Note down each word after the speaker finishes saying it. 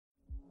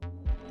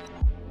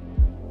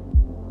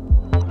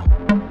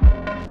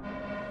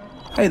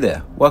Hey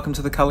there, welcome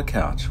to The Colour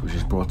Couch, which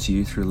is brought to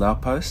you through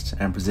Laopost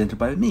and presented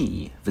by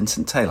me,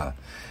 Vincent Taylor.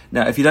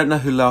 Now, if you don't know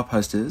who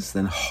Laopost is,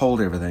 then hold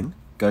everything.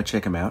 Go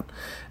check them out.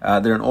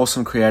 They're an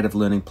awesome creative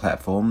learning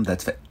platform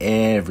that's for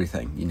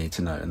everything you need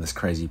to know in this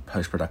crazy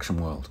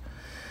post-production world.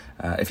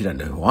 If you don't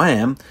know who I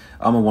am,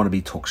 I'm a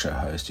wannabe talk show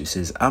host who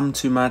says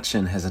too much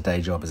and has a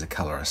day job as a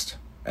colorist.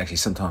 Actually,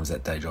 sometimes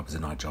that day job is a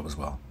night job as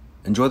well.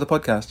 Enjoy the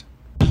podcast.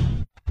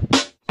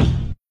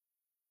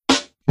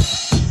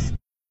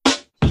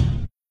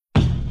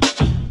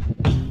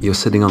 You're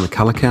sitting on the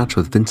Colour Couch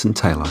with Vincent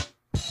Taylor.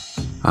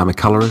 I'm a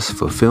colorist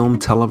for film,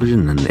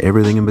 television, and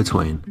everything in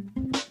between.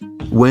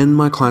 When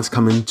my clients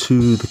come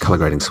into the colour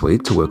grading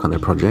suite to work on their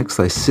projects,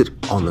 they sit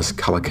on this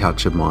colour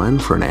couch of mine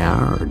for an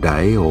hour, or a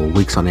day, or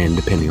weeks on end,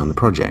 depending on the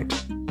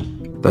project.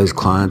 Those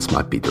clients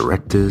might be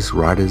directors,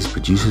 writers,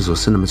 producers, or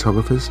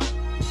cinematographers.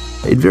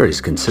 It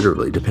varies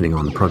considerably depending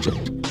on the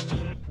project.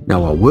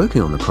 Now, while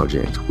working on the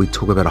project, we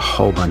talk about a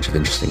whole bunch of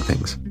interesting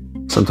things.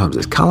 Sometimes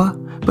it's colour,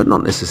 but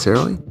not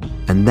necessarily,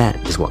 and that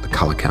is what the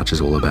Colour Couch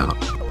is all about.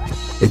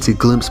 It's a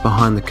glimpse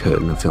behind the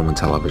curtain of film and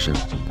television.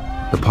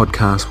 The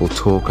podcast will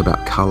talk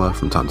about colour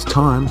from time to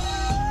time,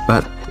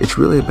 but it's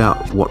really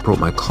about what brought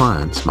my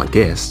clients, my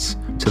guests,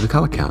 to the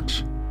Colour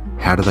Couch.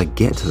 How do they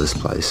get to this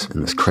place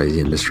in this crazy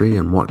industry,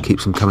 and what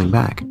keeps them coming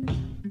back?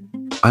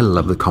 I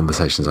love the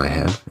conversations I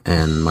have,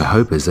 and my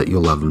hope is that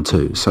you'll love them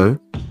too. So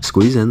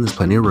squeeze in, there's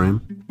plenty of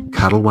room,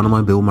 cuddle one of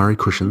my Bill Murray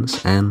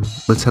cushions, and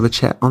let's have a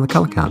chat on the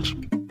Colour Couch.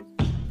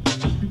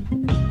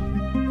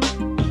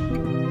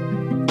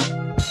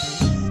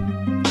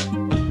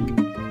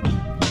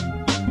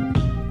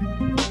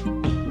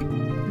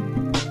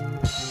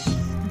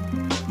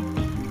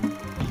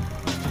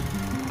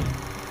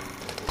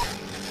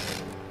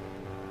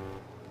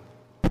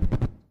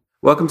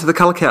 Welcome to the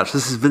Colour Couch.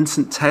 This is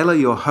Vincent Taylor,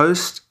 your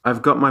host.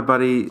 I've got my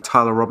buddy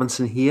Tyler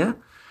Robinson here.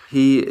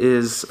 He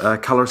is a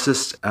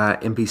colorist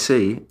at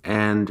MPC,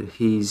 and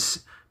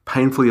he's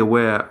painfully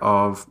aware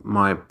of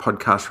my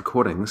podcast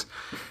recordings.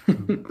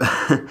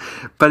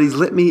 But he's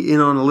let me in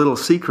on a little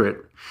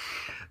secret.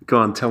 Go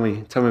on, tell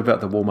me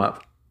about the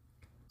warm-up.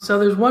 So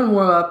there's one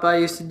warm-up I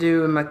used to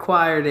do in my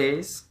choir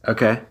days.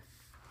 Okay.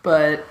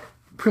 But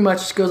pretty much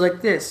just goes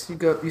like this.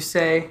 You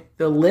say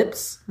the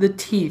lips, the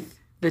teeth,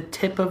 the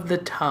tip of the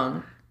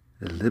tongue.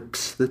 The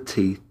lips, the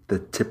teeth, the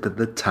tip of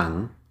the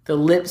tongue. The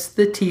lips,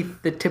 the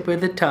teeth, the tip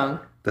of the tongue.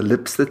 The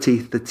lips, the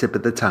teeth, the tip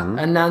of the tongue.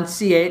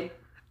 Enunciate.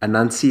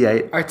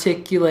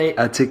 Articulate.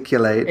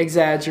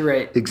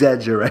 Exaggerate.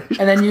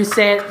 And then you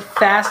say it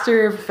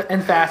faster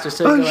and faster.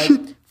 So you go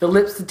like the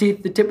lips, the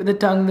teeth, the tip of the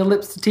tongue. The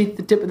lips, the teeth,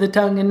 the tip of the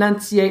tongue.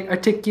 Enunciate,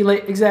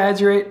 articulate,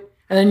 exaggerate.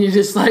 And then you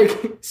just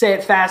like say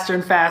it faster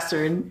and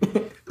faster.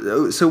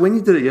 And so when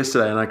you did it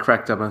yesterday and I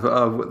cracked up, I thought,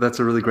 oh, that's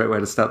a really great way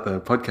to start the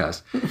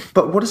podcast.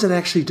 But what does it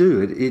actually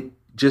do? It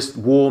just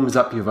warms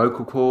up your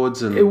vocal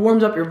cords? And it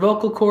warms up your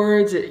vocal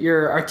cords,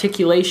 your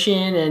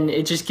articulation, and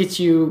it just gets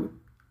you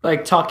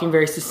like talking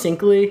very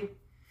succinctly.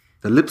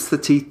 The lips, the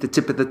teeth, the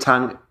tip of the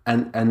tongue,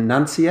 and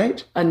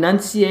enunciate?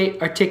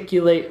 Enunciate,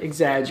 articulate,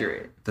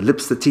 exaggerate. The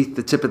lips, the teeth,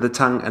 the tip of the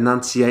tongue,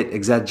 enunciate,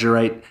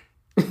 exaggerate.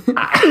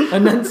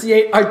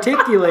 Enunciate,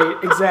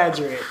 articulate,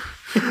 exaggerate.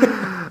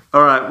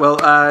 All right, well,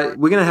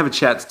 we're going to have a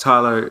chat to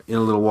Tyler in a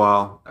little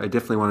while. I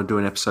definitely want to do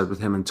an episode with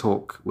him and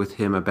talk with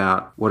him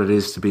about what it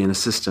is to be an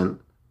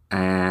assistant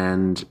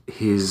and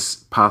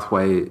his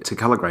pathway to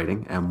colour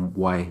grading and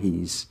why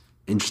he's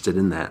interested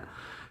in that.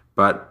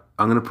 But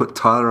I'm going to put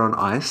Tyler on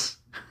ice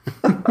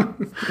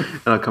and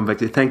I'll come back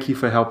to you. Thank you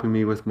for helping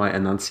me with my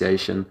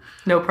enunciation.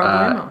 No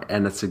problem.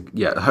 And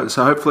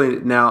so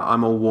hopefully now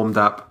I'm all warmed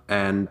up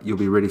and you'll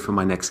be ready for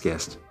my next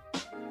guest.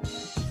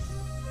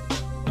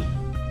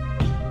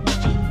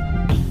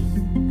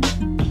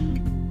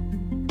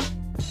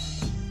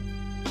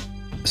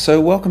 So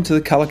welcome to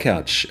the Colour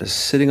Couch.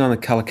 Sitting on the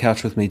Colour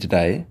Couch with me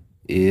today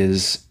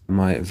is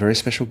my very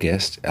special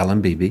guest,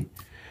 Bibby.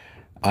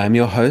 I'm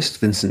your host,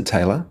 Vincent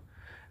Taylor,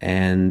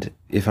 and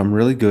if I'm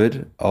really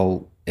good,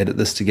 I'll edit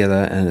this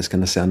together and it's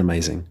going to sound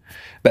amazing.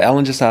 But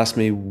Alan just asked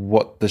me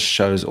what this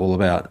show's all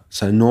about.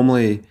 So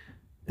normally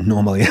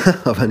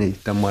I've only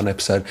done one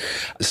episode.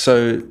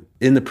 So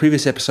in the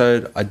previous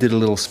episode, I did a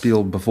little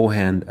spiel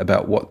beforehand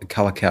about what the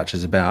Colour Couch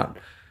is about,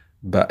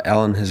 but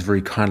Alan has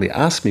very kindly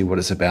asked me what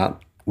it's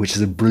about, which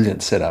is a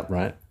brilliant setup,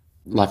 right?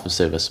 Life of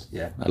service.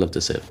 Yeah. I love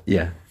to serve.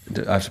 Yeah.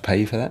 Do I have to pay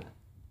you for that?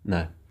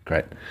 No.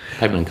 Great.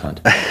 Payment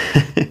in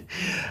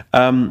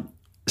kind.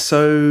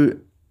 So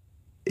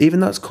even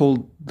though it's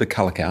called the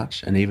Colour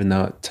Couch, and even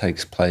though it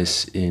takes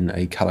place in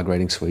a colour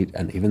grading suite,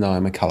 and even though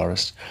I'm a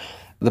colorist,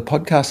 the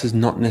podcast is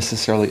not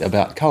necessarily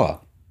about colour.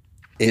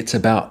 It's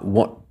about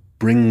what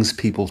brings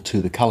people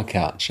to the Colour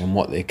Couch and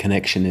what their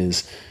connection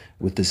is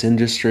with this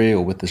industry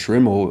or with this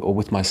room or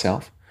with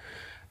myself.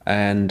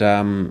 And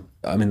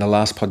the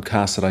last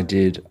podcast that I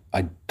did,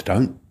 I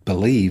don't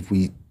believe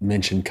we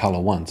mentioned colour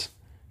once.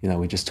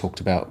 We just talked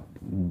about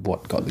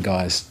what got the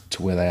guys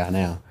to where they are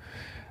now.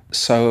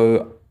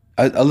 So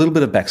a little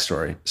bit of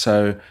backstory.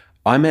 So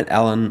I met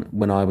Alan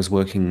when I was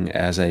working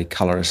as a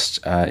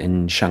colorist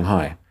in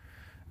Shanghai.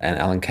 and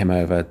Alan came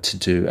over to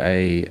do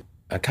a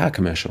car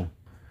commercial,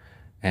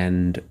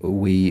 and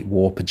we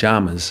wore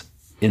pajamas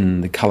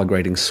in the colour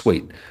grading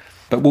suite.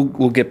 But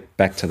we'll get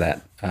back to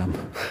that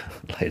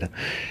later.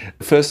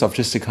 First off,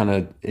 just to kind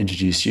of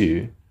introduce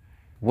you,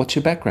 what's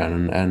your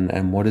background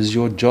and what is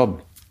your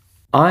job?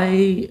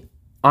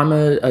 I'm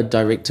a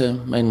director,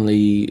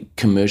 mainly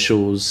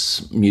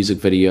commercials, music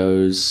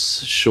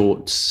videos,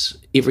 shorts.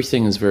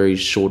 Everything is very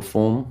short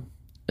form.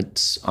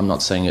 I'm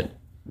not saying it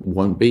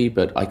won't be,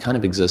 but I kind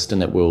of exist in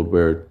that world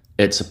where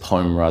it's a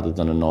poem rather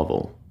than a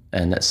novel.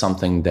 And that's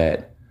something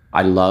that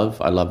I love.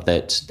 I love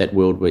that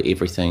world where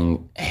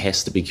everything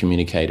has to be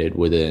communicated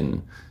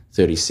within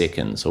 30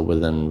 seconds or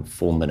within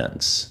 4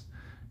 minutes.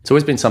 It's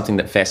always been something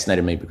that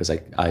fascinated me because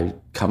I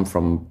come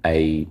from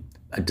a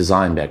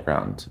design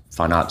background,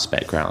 fine arts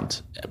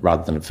background,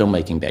 rather than a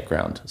filmmaking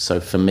background. So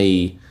for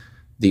me,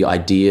 the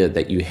idea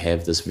that you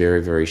have this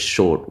very, very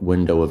short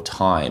window of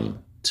time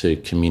to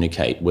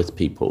communicate with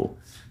people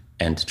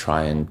and to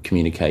try and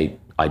communicate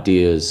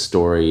ideas,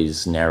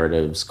 stories,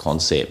 narratives,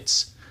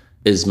 concepts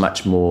is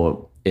much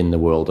more in the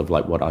world of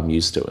like what I'm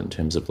used to in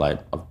terms of like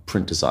of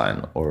print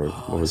design or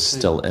a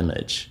still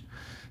image.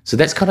 So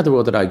that's kind of the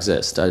world that I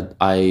exist.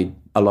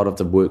 A lot of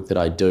the work that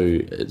I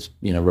do is,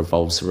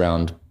 revolves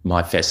around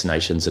my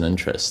fascinations and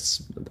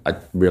interests. I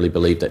really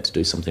believe that to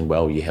do something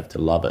well, you have to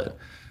love it.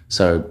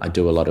 So I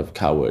do a lot of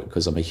car work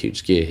because I'm a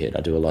huge gearhead.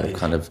 I do a lot of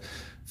kind of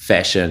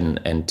fashion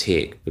and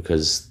tech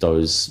because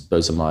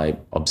those are my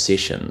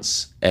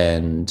obsessions.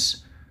 And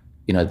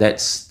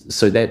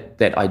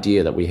that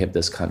idea that we have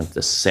this kind of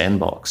this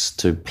sandbox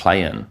to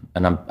play in,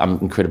 and I'm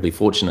incredibly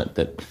fortunate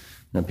that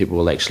people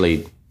will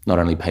actually not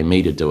only pay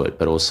me to do it,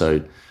 but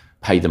also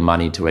pay the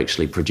money to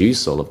actually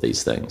produce all of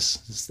these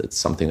things. It's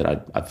something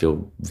that I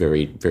feel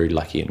very, very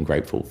lucky and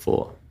grateful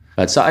for.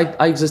 But so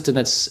I exist in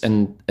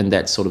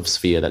that sort of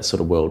sphere, that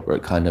sort of world where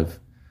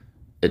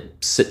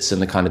it sits in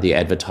the kind of the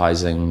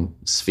advertising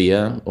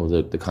sphere, or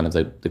the kind of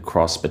the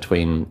cross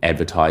between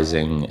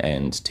advertising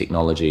and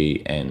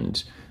technology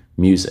and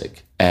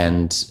music.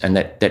 And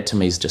that to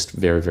me is just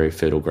very, very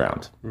fertile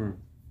ground. Mm.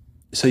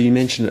 So you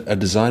mentioned a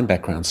design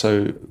background.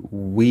 So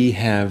we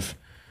have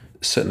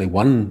certainly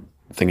one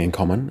thing in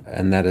common,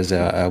 and that is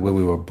where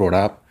we were brought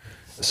up.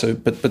 So,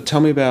 but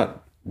tell me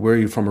about where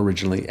you're from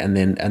originally, and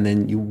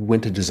then you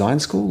went to design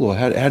school, or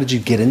how did you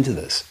get into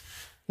this?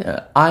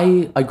 Yeah,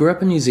 I grew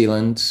up in New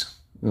Zealand,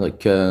 like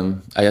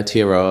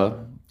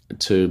Aotearoa,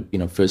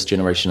 to first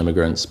generation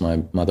immigrants.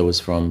 My mother was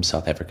from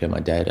South Africa,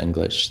 my dad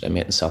English. They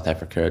met in South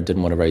Africa.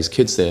 Didn't want to raise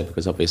kids there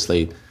because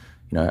obviously,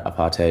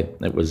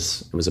 apartheid. It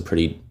was a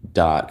pretty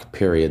dark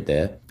period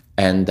there.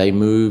 And they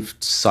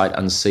moved sight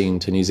unseen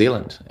to New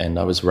Zealand. And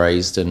I was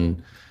raised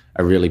in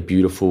a really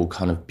beautiful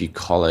kind of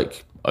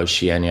bucolic,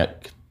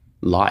 oceanic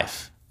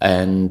life.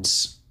 And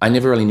I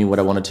never really knew what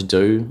I wanted to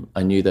do.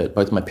 I knew that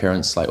both my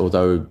parents,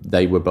 although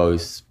they were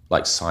both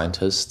like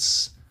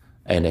scientists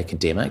and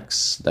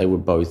academics, they were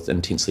both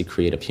intensely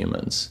creative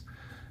humans.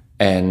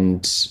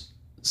 And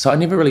so I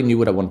never really knew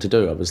what I wanted to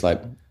do. I was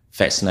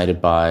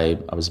fascinated by,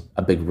 I was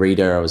a big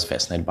reader. I was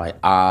fascinated by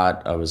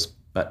art.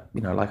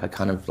 I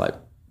kind of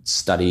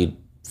studied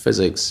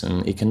physics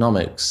and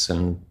economics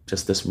and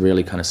just this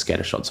really kind of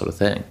scattershot sort of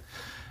thing.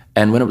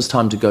 And when it was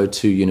time to go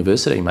to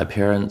university, my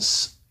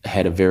parents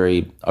had a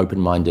very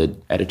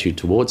open-minded attitude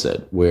towards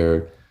it,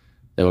 where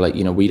they were like,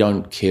 we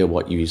don't care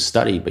what you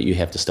study, but you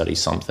have to study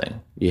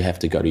something. You have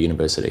to go to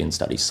university and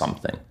study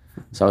something.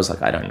 So I was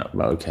like, I don't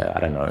know. Okay, I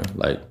don't know.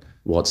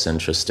 What's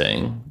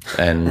interesting?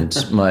 And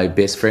my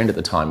best friend at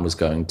the time was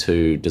going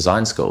to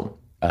design school.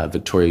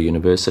 Victoria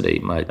University,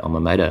 my alma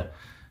mater,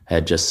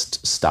 had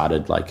just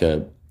started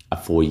a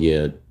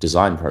 4-year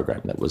design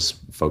program that was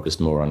focused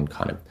more on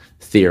kind of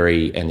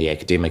theory and the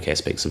academic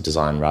aspects of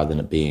design rather than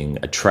it being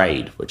a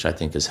trade, which I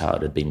think is how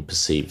it had been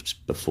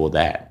perceived before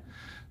that.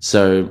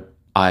 So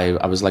I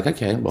was like,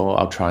 okay, well,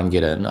 I'll try and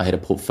get in. I had a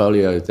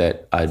portfolio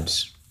that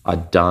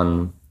I'd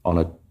done on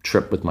a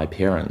trip with my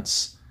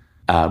parents,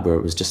 where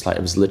it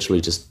was literally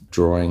just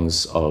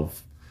drawings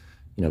of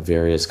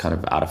various kind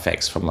of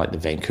artifacts from the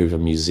Vancouver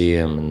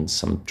Museum and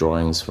some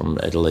drawings from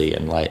Italy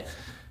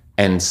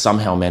and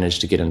somehow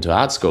managed to get into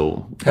art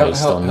school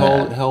based on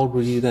that. How old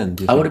were you then?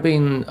 I would have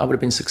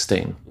been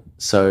 16.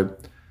 So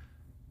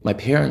my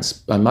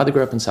mother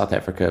grew up in South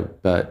Africa,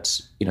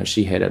 but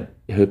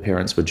her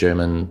parents were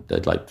German.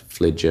 They'd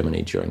fled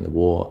Germany during the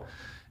war,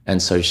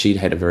 and so she'd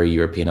had a very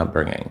European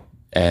upbringing.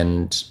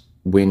 And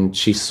when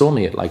she saw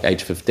me at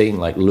age 15,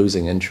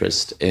 losing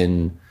interest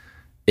in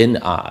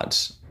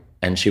art,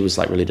 and she was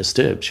like really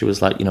disturbed. She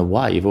was like,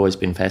 why? You've always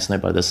been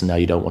fascinated by this and now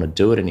you don't want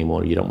to do it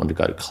anymore. You don't want to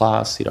go to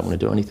class. You don't want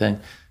to do anything.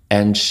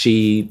 And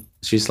she's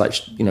like,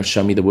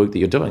 show me the work that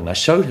you're doing. And I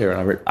showed her,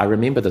 and I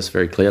remember this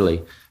very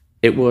clearly.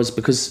 It was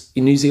because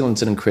New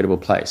Zealand's an incredible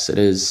place. It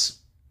is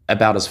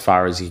about as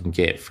far as you can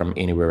get from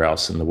anywhere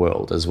else in the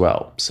world as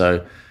well.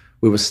 So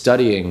we were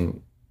studying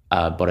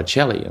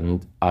Botticelli,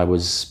 and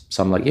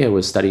I'm like, yeah,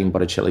 we're studying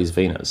Botticelli's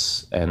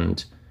Venus.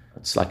 And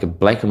it's like a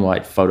black and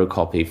white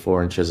photocopy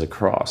 4 inches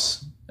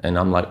across. And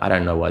I'm like, I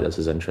don't know why this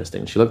is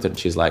interesting. She looked at it and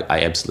she's like,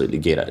 I absolutely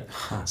get it.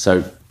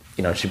 So,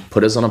 she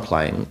put us on a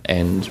plane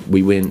and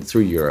we went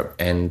through Europe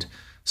and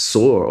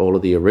saw all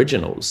of the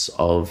originals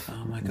of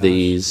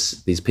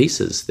these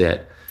pieces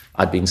that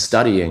I'd been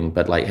studying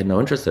but like had no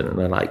interest in.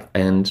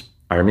 And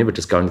I remember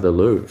just going to the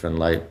Louvre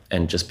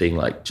and just being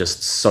like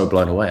just so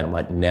blown away. And I'm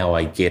like, now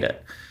I get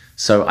it.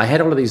 So I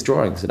had all of these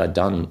drawings that I'd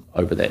done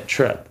over that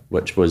trip,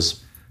 which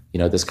was,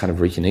 this kind of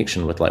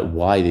reconnection with like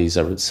why these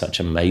are such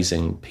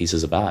amazing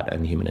pieces of art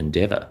and human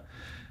endeavor.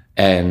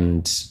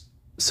 And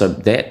so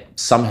that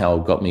somehow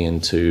got me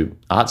into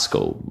art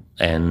school.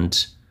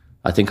 And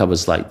I think I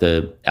was like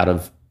out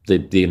of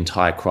the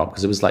entire crop,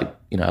 because it was like,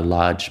 a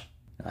large,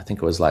 I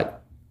think it was like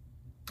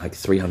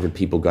 300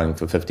 people going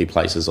for 50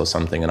 places or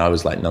something, and I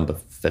was like number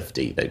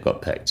 50 that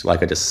got picked.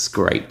 Like I just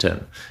scraped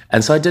in.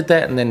 And so I did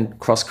that and then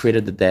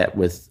cross-credited that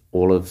with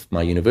all of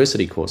my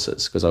university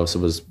courses, because I also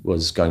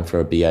was going for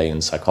a BA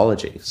in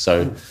psychology.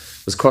 So I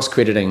was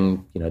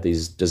cross-crediting,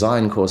 these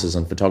design courses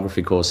and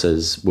photography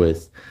courses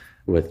with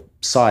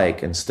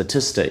psych and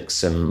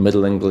statistics and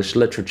Middle English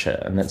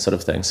literature and that sort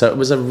of thing. So it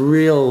was a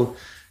real,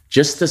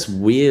 just this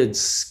weird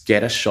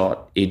scattershot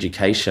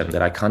education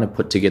that I kind of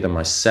put together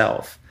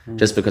myself,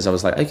 just because I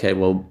was like, okay,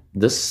 well,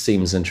 this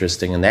seems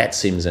interesting and that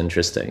seems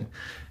interesting.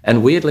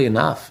 And weirdly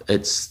enough,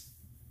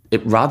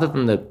 it rather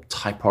than the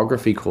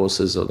typography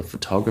courses or the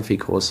photography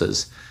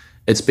courses,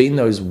 it's been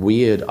those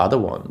weird other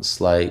ones,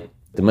 like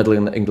the Middle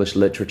English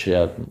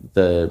literature,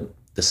 the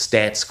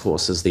stats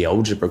courses, the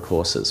algebra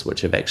courses,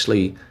 which have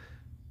actually,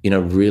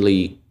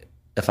 really,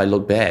 if I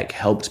look back,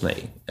 helped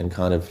me and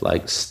kind of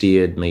like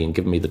steered me and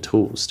given me the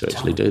tools to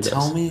actually do this.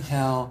 Tell me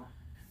how,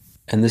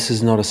 and this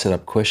is not a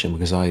set-up question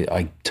because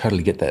I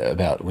totally get that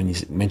about when you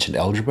mentioned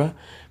algebra,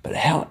 but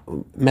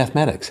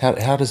mathematics,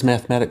 how does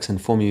mathematics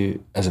inform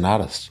you as an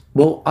artist?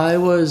 Well,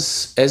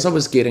 as I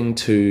was getting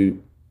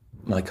to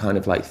my kind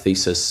of like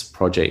thesis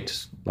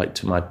project, like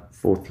to my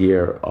 4th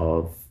year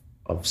of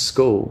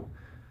school,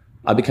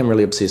 I became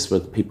really obsessed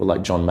with people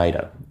like John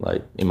Mader,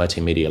 like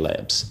MIT Media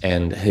Labs,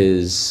 and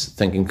his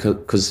thinking,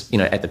 because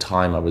at the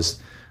time I was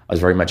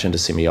very much into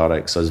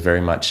semiotics. I was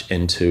very much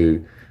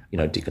into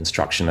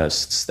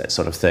deconstructionists, that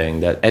sort of thing.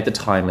 That at the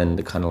time in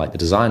the kind of like the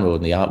design world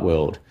and the art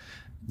world,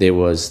 there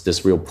was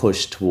this real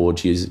push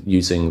towards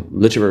using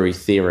literary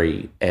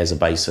theory as a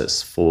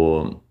basis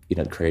for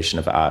the creation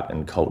of art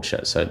and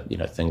culture. So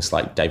things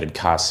like David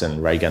Carson,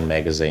 Reagan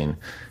Magazine,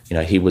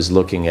 he was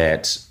looking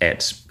at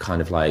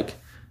kind of like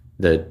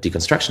the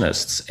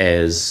deconstructionists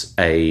as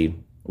a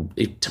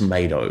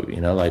tomato,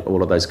 like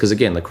all of those. Because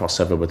again, the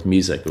crossover with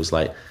music, it was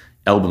like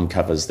album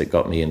covers that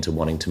got me into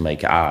wanting to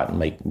make art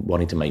and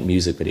wanting to make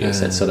music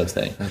videos, that sort of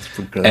thing. That's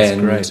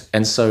great.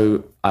 And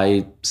so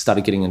I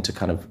started getting into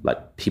kind of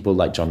like people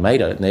like John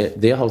Mader,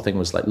 and their whole thing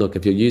was like, look,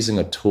 if you're using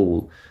a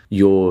tool,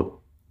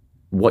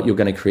 what you're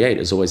going to create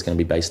is always going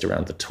to be based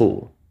around the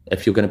tool.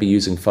 If you're going to be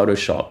using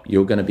Photoshop,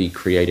 you're going to be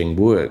creating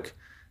work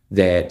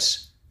that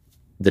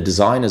the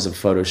designers of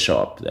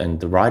Photoshop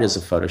and the writers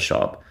of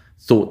Photoshop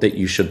thought that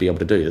you should be able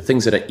to do. The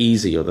things that are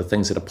easy or the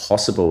things that are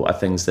possible are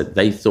things that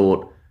they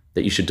thought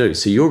that you should do.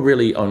 So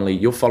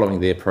you're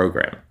following their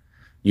program.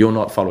 You're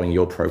not following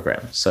your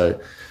program. So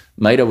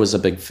Mader was a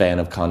big fan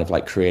of kind of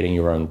like creating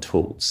your own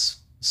tools.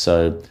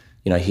 So,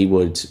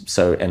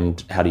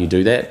 and how do you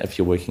do that if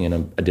you're working in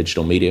a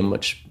digital medium,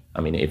 which,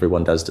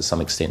 everyone does to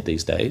some extent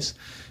these days,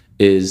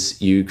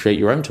 is you create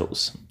your own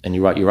tools and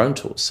you write your own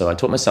tools. So I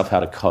taught myself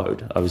how to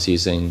code. I was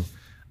using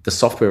the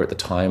software at the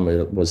time where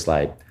it was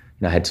like,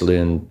 I had to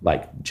learn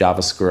like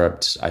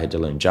JavaScript, I had to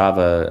learn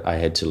Java, I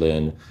had to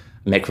learn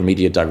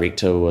Macromedia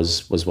Director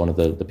was one of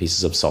the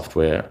pieces of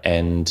software,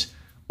 and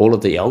all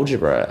of the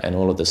algebra and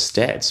all of the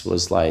stats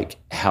was like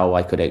how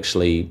I could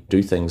actually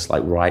do things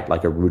like write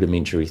like a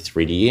rudimentary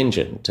 3D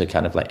engine to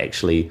kind of like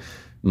actually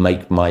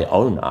make my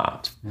own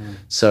art.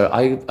 So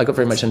I got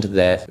very much into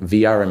that.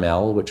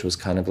 VRML, which was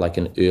kind of like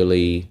an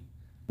early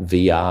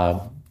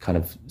VR kind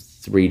of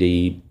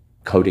 3D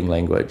coding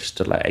language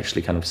to like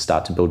actually kind of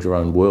start to build your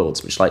own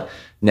worlds, which like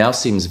now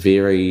seems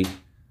very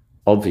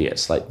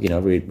obvious. Like,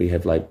 we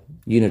have like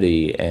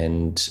Unity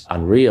and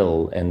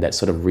Unreal and that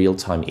sort of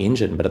real-time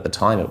engine, but at the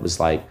time it was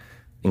like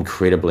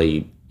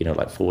incredibly,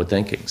 like forward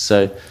thinking.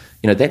 So,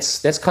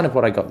 that's kind of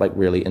what I got like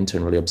really into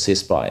and really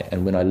obsessed by.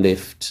 And when I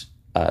left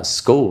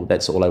school,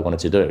 that's all I wanted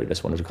to do. I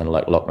just wanted to kind of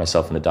like lock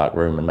myself in a dark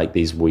room and make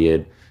these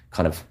weird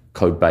kind of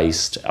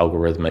code-based,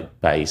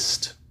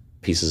 algorithmic-based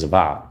pieces of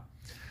art.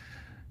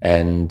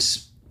 And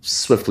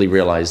swiftly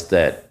realized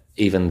that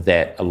even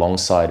that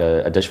alongside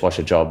a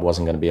dishwasher job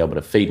wasn't going to be able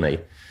to feed me.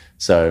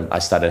 So I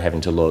started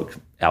having to look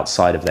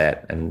outside of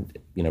that and,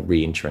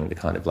 re-entering the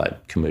kind of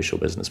like commercial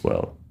business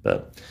world.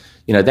 But,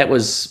 that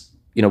was,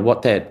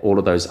 what all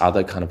of those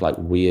other kind of like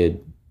weird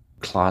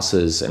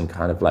classes and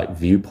kind of like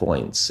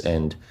viewpoints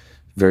and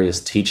various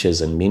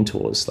teachers and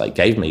mentors like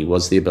gave me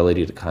was the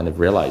ability to kind of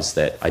realize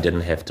that I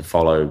didn't have to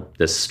follow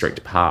this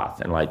strict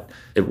path. And like,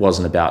 it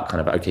wasn't about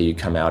kind of, okay, you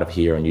come out of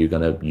here and you're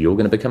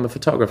gonna become a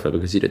photographer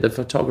because you did the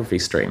photography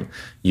stream.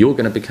 You're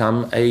gonna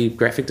become a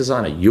graphic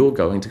designer. You're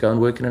going to go and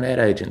work in an ad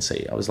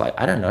agency. I was like,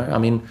 I don't know. I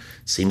mean,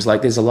 seems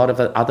like there's a lot of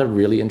other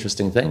really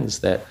interesting things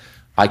that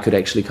I could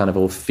actually kind of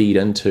all feed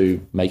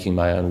into making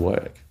my own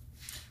work.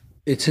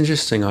 It's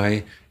interesting.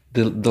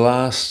 The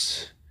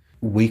last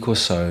week or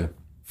so,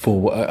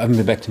 I haven't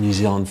been back to New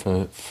Zealand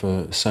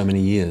for so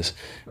many years,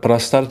 but I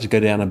started to go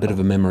down a bit of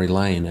a memory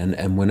lane.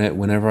 And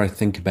whenever I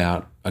think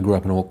about, I grew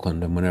up in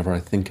Auckland, and whenever I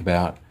think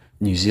about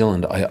New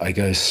Zealand, I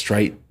go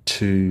straight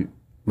to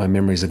my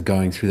memories of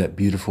going through that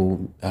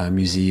beautiful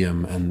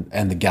museum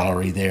and the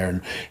gallery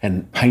there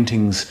and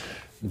paintings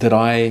that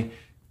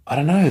I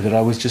don't know, that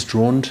I was just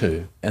drawn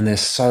to, and they're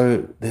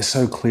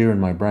so clear in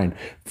my brain.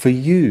 For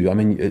you, I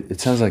mean,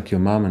 it sounds like your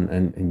mum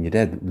and your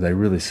dad, they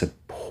really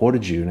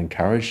supported you and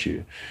encouraged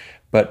you.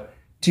 But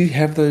do you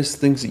have those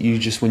things that you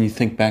just, when you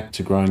think back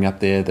to growing up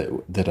there,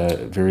 that are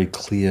very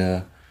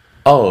clear?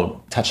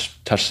 Oh,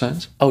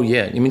 touchstones? Oh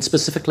yeah, you mean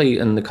specifically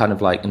in the kind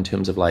of like in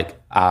terms of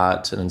like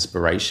art and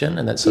inspiration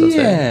and that sort of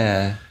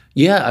thing?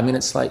 Yeah. I mean,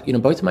 it's like, you know,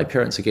 both of my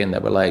parents, again, they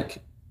were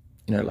like,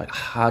 you know, like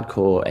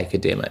hardcore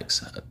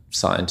academics,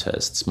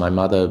 scientists. My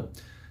mother,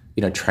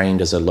 you know,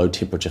 trained as a low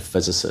temperature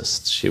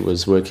physicist. She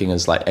was working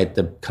as like at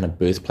the kind of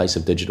birthplace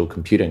of digital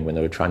computing when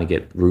they were trying to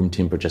get room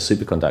temperature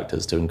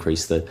superconductors to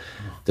increase the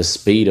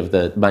speed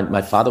of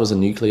my father was a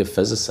nuclear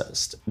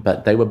physicist,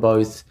 but they were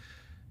both,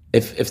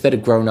 if they'd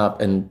have grown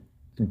up in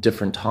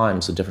different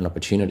times or different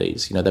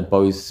opportunities, you know, they're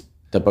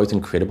both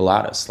incredible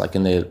artists, like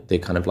in their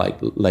kind of like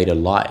later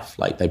life,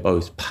 like they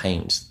both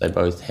paint, they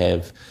both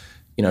have,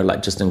 you know,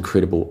 like just an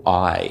incredible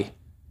eye,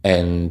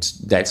 and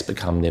that's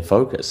become their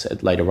focus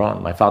later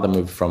on. My father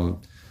moved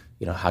from,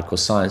 you know, hardcore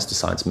science to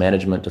science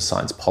management to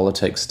science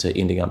politics to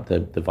ending up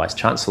the vice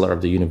chancellor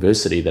of the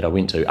university that I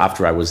went to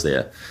after I was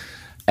there,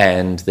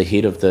 and the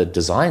head of the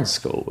design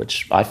school,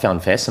 which I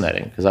found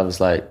fascinating because I was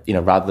like, you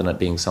know, rather than it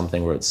being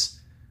something where it's,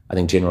 I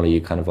think generally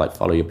you kind of like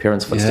follow your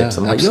parents' footsteps.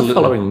 I'm like, you're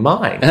following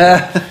mine.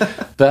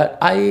 But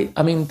I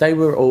mean, they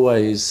were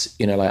always,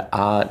 you know, like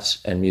art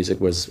and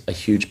music was a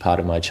huge part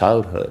of my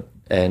childhood.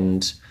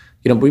 And,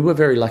 you know, we were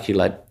very lucky.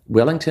 Like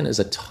Wellington is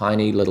a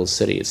tiny little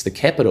city. It's the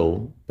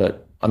capital,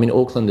 but I mean,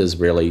 Auckland is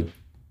really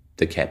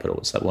the capital.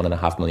 It's like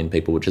 1.5 million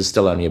people, which is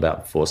still only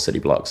about 4 city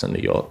blocks in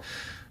New York.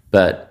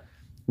 But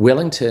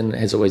Wellington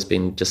has always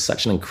been just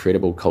such an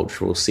incredible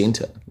cultural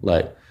center,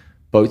 like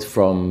both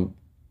from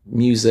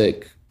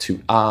music to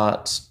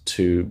art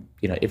to,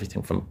 you know,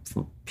 everything from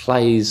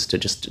plays to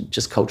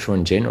just culture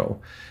in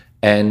general.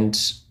 And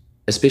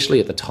especially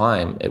at the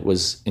time, it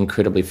was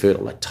incredibly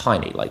fertile, like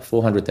tiny, like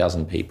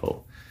 400,000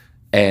 people.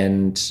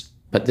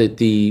 But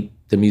the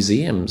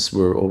museums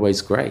were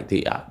always great.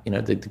 The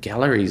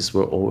galleries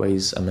were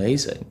always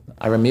amazing.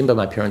 I remember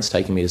my parents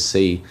taking me to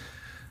see,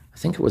 I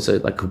think it was a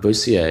like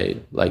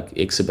Corbusier like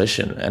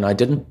exhibition, and I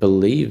didn't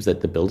believe that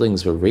the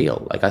buildings were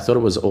real. Like I thought it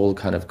was all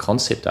kind of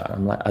concept art.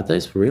 I'm like, are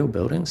those real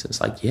buildings? It's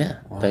like, yeah,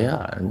 they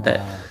are, and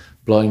that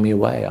blowing me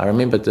away. I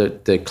remember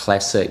the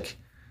classic,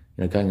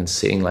 you know, going and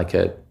seeing like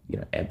a, you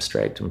know,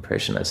 abstract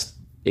impressionist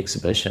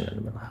exhibition,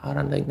 and I'm like, I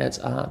don't think that's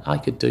art. I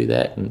could do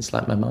that. And it's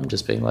like my mum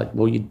just being like,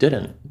 well, you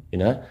didn't, you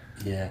know?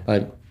 Yeah.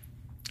 Like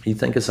you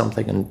think of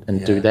something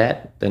and do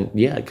that, then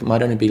yeah, it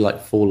might only be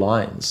like 4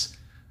 lines,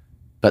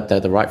 but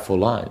they're the right 4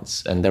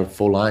 lines, and they're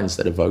 4 lines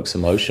that evokes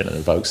emotion and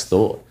evokes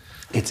thought.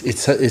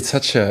 It's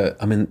such a,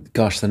 I mean,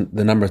 gosh,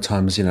 the number of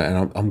times, you know,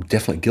 and I'm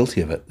definitely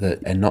guilty of it,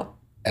 and not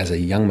as a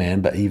young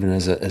man, but even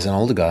as an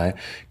older guy,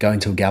 going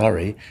to a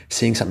gallery,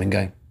 seeing something,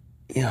 going,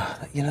 yeah,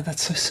 you know,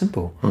 that's so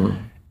simple,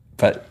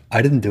 but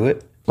I didn't do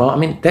it. Well, I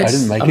mean,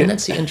 that's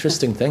the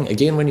interesting thing.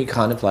 Again, when you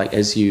kind of like,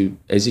 as you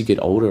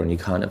get older and you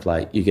kind of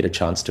like, you get a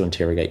chance to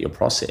interrogate your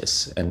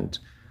process, and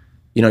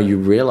you know, you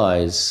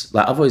realize,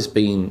 like I've always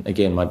been,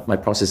 again, my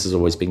process has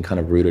always been kind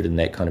of rooted in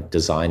that kind of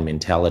design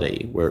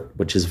mentality,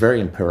 which is very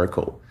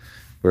empirical,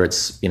 where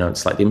it's, you know,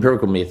 it's like the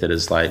empirical method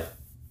is like,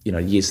 you know,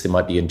 yes, there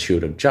might be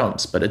intuitive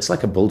jumps, but it's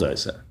like a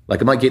bulldozer.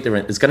 Like it might get there,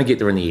 it's going to get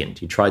there in the end.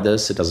 You try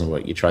this, it doesn't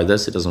work. You try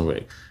this, it doesn't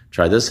work.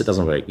 Try this, it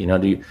doesn't work. You know,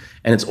 and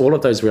it's all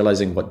of those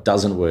realizing what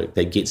doesn't work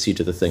that gets you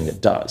to the thing that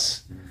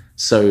does.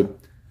 So,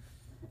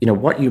 you know,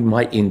 what you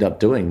might end up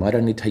doing might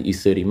only take you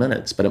 30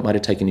 minutes, but it might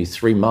have taken you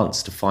 3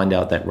 months to find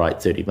out that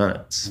right 30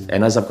 minutes.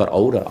 And as I've got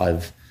older,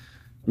 I've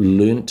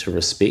learned to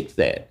respect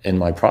that in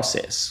my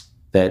process,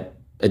 that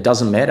it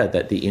doesn't matter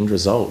that the end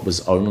result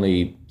was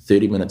only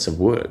 30 minutes of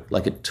work.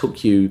 Like it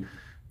took you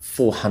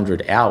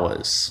 400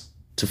 hours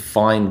to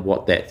find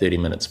what that 30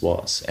 minutes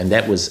was. And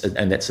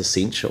that's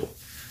essential.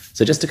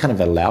 So just to kind of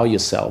allow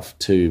yourself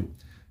to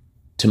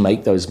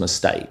make those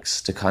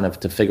mistakes,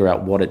 to figure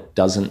out what it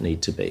doesn't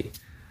need to be.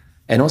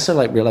 And also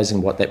like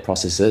realizing what that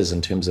process is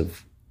in terms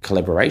of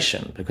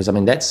collaboration. Because I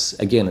mean, that's,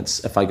 again,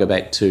 it's, if I go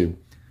back to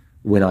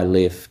when I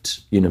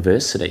left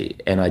university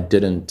and I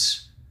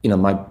didn't, you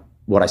know,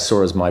 what I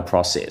saw as my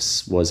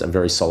process was a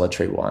very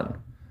solitary one.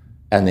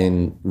 And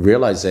then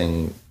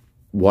realizing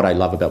what I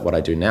love about what I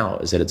do now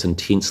is that it's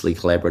intensely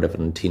collaborative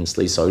and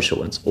intensely social.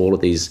 And it's all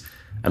of these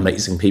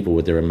amazing people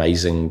with their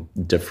amazing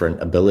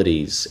different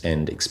abilities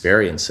and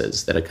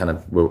experiences that are kind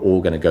of, we're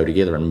all going to go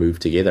together and move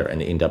together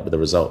and end up with a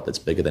result that's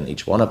bigger than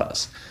each one of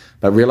us.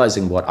 But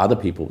realizing what other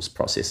people's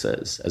process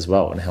is as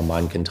well and how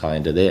mine can tie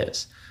into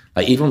theirs.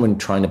 Like even when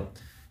trying to,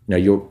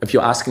 if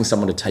you're asking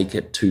someone to take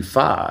it too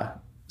far,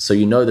 so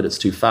you know that it's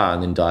too far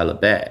and then dial it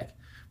back,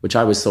 which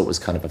I always thought was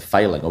kind of a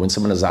failing. Or when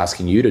someone is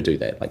asking you to do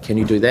that, like, can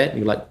you do that? And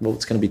you're like, well,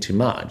 it's going to be too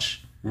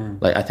much.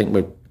 Like, I think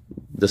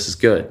this is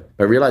good.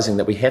 But realizing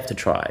that we have to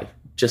try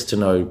just to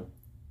know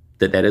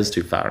that is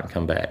too far and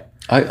come back.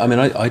 I mean,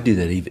 I do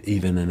that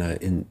even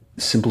in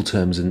simple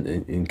terms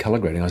in colour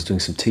grading. I was doing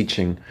some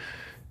teaching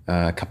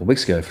a couple of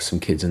weeks ago for some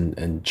kids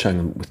and showing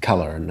them with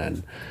colour and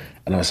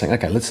I was saying,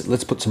 okay,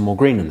 let's put some more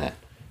green in that.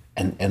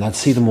 And I'd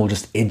see them all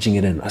just edging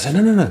it in. I said,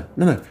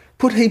 no,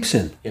 put heaps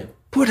in. Yeah.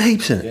 Put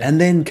heaps in and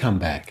then come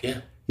back.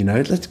 Yeah.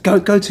 Let's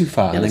go too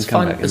far and then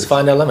come back. Let's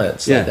find our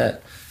limits like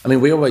that. I mean,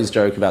 we always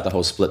joke about the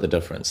whole split the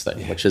difference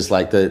thing, which is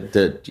like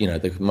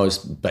the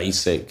most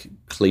basic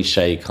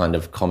cliche kind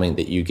of comment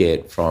that you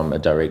get from a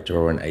director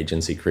or an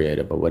agency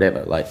creative or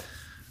whatever. Like,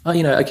 oh,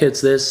 okay,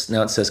 it's this,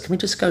 now it's this. Can we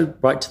just go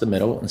right to the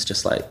middle? And it's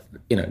just like,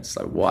 it's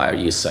like, why are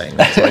you saying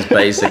that? It's the most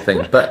basic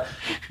thing. But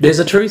there's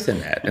a truth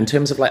in that in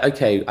terms of like,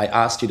 okay, I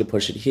asked you to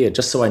push it here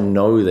just so I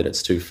know that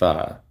it's too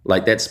far.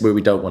 Like that's where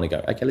we don't want to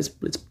go. Okay, let's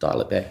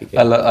dial it back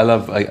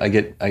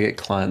again. I get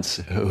clients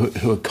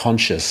who are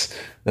conscious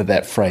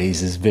that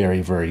phrase is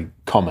very, very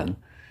common.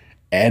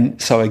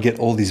 And so I get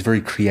all these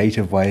very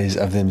creative ways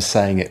of them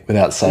saying it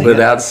without saying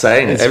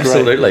it. It's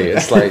absolutely. Great.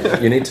 It's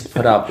like you need to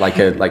put up like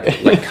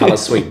colour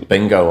suite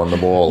bingo on the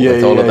wall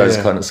with all of those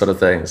kind of sort of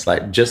things.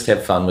 Like just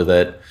have fun with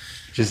it.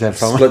 Just have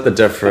fun. Split the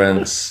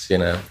difference.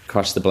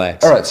 Crush the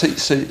blacks. All right.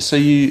 So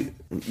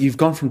you've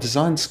gone from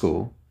design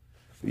school.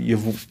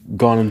 You've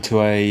gone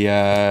into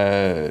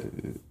a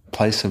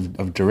place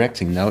of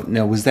directing.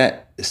 Now was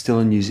that still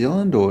in New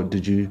Zealand or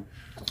did you?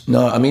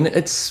 No, I mean,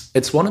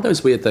 it's one of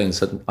those weird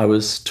things that I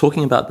was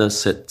talking about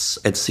this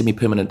at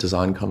Semi-Permanent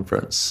Design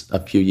Conference a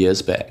few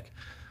years back,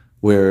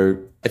 where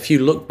if you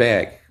look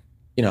back,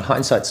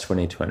 hindsight's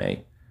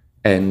 2020,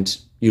 and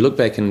you look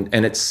back and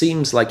it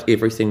seems like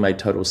everything made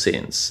total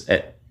sense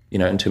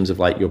in terms of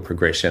like your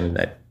progression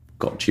that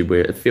got you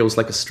where it feels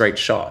like a straight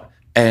shot.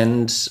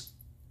 And,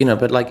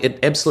 but like it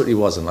absolutely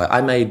wasn't. Like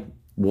I made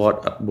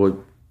what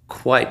would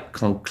quite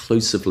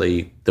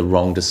conclusively the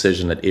wrong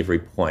decision at every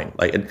point.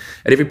 Like at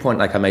every point,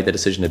 like I made the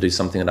decision to do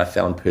something that I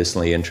found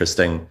personally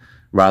interesting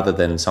rather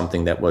than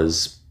something that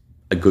was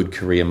a good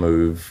career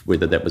move,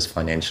 whether that was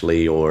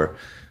financially or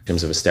in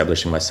terms of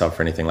establishing myself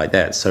or anything like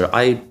that. So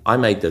I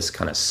made this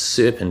kind of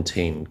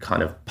serpentine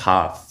kind of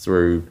path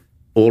through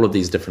all of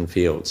these different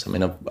fields. I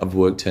mean, I've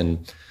worked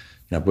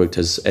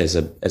as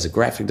a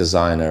graphic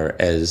designer,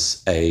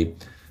 as a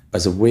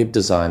web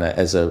designer,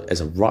 as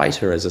a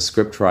writer, as a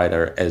script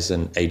writer, as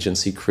an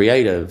agency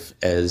creative,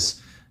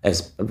 as a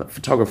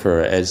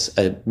photographer, as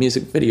a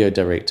music video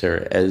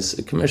director, as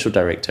a commercial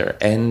director.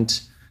 And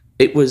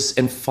it was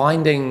in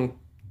finding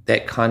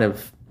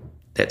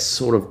that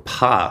sort of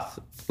path,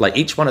 like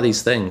each one of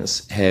these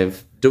things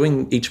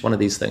doing each one of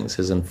these things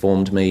has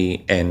informed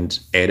me and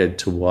added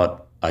to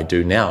what I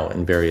do now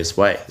in various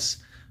ways.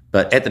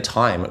 But at the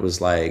time it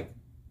was like,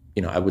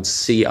 I would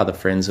see other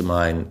friends of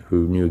mine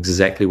who knew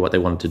exactly what they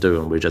wanted to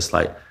do and were just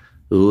like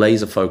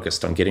laser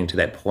focused on getting to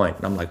that point.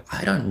 And I'm like,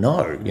 I don't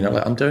know,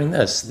 like I'm doing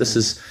this. This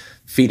is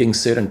feeding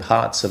certain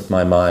parts of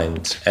my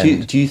mind.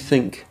 And do you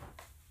think,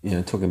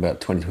 talking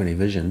about 2020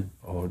 vision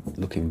or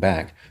looking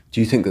back, do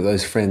you think that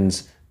those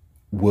friends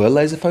were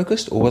laser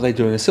focused or were they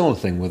doing a similar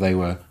thing where they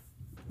were?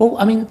 Well,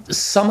 I mean,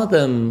 some of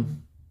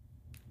them,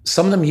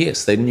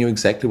 yes, they knew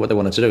exactly what they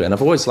wanted to do. And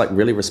I've always like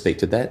really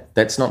respected that.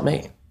 That's not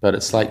me. But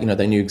it's like,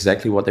 they knew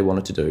exactly what they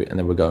wanted to do and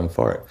they were going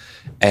for it.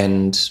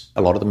 And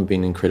a lot of them have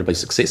been incredibly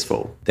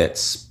successful.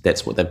 That's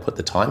what they've put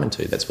the time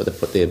into. That's what they've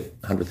put their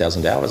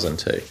 100,000 hours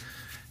into.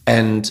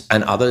 And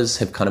others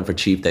have kind of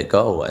achieved that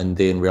goal and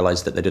then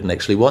realized that they didn't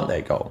actually want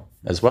that goal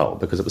as well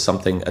because it was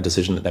a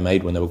decision that they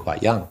made when they were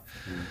quite young.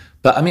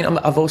 But I mean,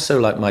 I've also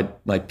like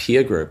my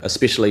peer group,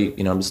 especially,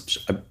 I'm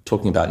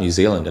talking about New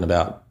Zealand and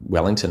about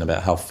Wellington,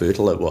 about how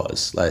fertile it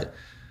was. Like,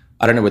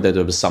 I don't know whether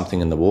there was something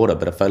in the water,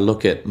 but if I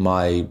look at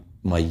my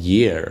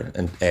year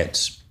and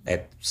at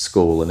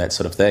school and that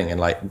sort of thing, and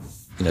like,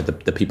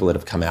 the people that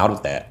have come out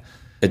of that,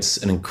 it's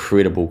an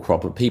incredible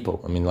crop of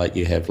people. I mean, like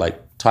you have like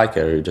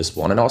Taika, who just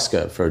won an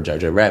Oscar for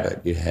Jojo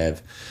Rabbit. You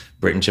have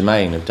Brett and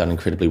Jermaine, who've done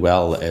incredibly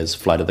well as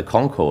Flight of the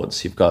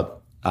Conchords. You've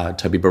got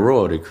Toby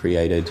Barrord, who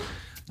created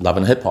Love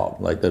and Hip Hop,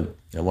 like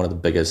one of the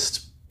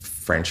biggest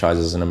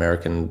franchises in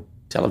American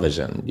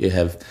television. You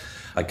have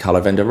like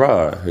Carlo van der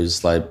Rohe,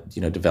 who's like,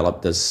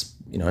 developed this,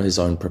 his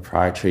own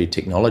proprietary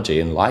technology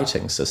and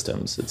lighting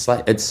systems. It's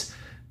like, it's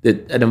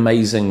an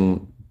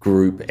amazing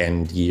group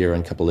and year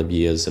and couple of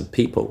years of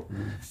people.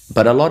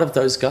 But a lot of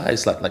those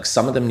guys, like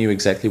some of them knew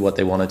exactly what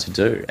they wanted to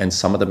do, and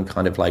some of them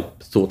kind of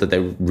like thought that they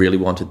really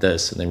wanted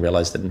this and then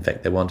realized that in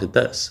fact they wanted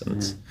this.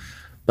 And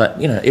but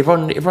you know,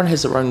 everyone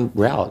has their own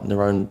route and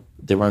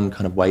their own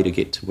kind of way to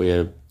get to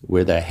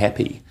where they're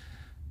happy.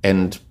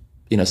 And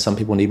you know, some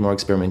people need more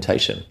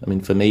experimentation. I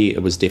mean, for me,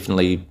 it was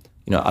definitely,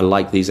 you know, I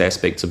like these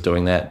aspects of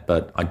doing that,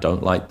 but I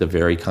don't like the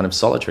very kind of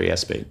solitary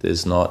aspect.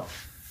 There's not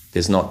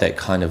that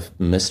kind of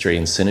mystery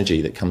and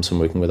synergy that comes from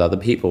working with other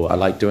people. I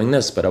like doing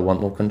this, but I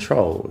want more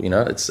control. You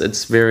know,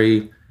 it's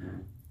very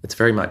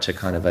much a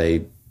kind of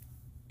a,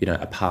 you know,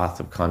 a path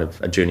of kind of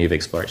a journey of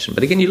exploration.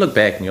 But again, you look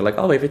back and you're like,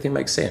 oh, everything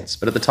makes sense.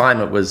 But at the time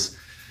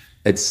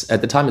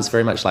it's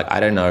very much like, I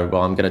don't know,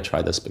 well, I'm going to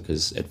try this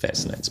because it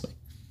fascinates me.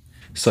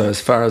 So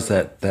as far as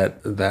that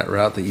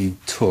route that you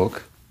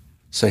took,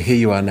 so here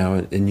you are now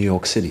in New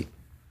York City.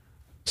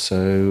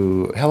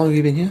 So how long have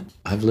you been here?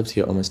 I've lived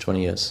here almost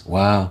 20 years.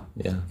 Wow.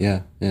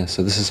 Yeah.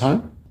 So this is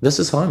home? This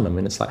is home. I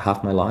mean, it's like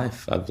half my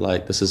life.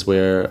 This is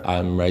where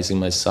I'm raising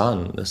my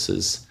son.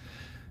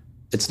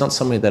 It's not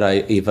somewhere that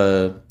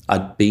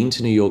I'd been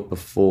to New York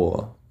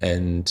before,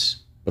 and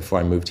before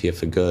I moved here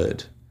for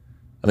good.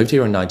 I moved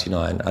here in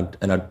 99,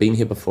 and I'd been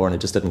here before, and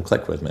it just didn't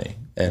click with me.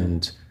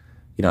 And,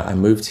 you know, I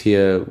moved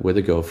here with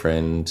a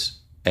girlfriend,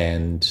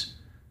 and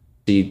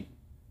she,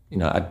 you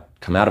know, I'd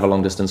come out of a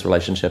long distance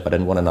relationship. I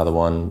didn't want another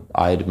one.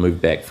 I'd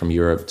moved back from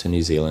Europe to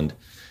New Zealand,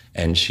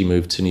 and she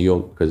moved to New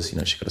York because, you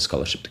know, she got a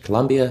scholarship to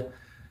Columbia.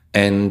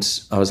 And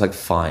I was like,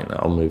 fine,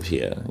 I'll move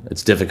here.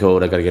 It's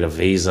difficult. I got to get a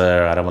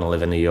visa. I don't want to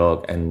live in New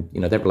York. And, you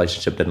know, that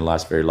relationship didn't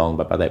last very long.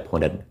 But by that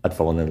point, I'd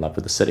fallen in love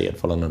with the city. I'd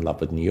fallen in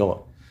love with New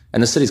York.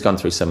 And the city's gone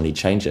through so many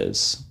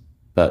changes,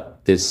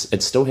 but it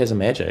still has a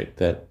magic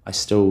that I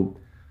still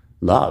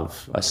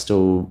love. I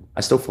still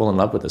fall in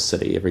love with the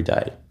city every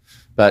day.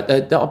 But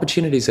the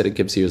opportunities that it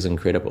gives you is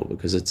incredible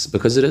because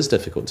it is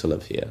difficult to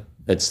live here.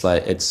 It's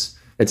like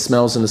it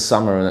smells in the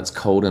summer and it's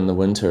cold in the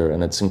winter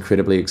and it's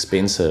incredibly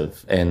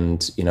expensive,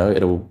 and you know,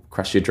 it'll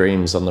crush your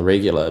dreams on the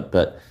regular.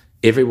 But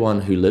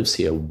everyone who lives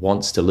here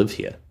wants to live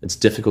here. It's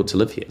difficult to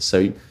live here.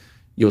 So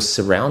you're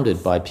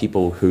surrounded by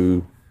people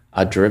who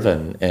are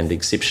driven and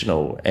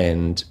exceptional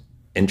and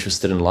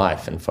interested in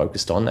life and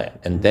focused on that.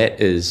 And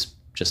that is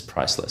just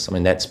priceless. I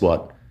mean, that's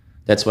what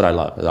I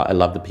love. I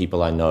love the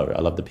people I know.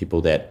 I love the people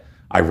that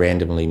I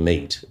randomly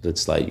meet.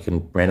 It's like you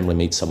can randomly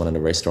meet someone in a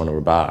restaurant or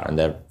a bar and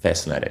they're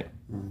fascinating.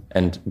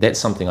 And that's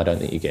something I don't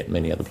think you get in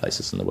many other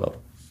places in the world.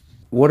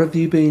 What have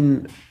you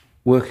been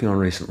working on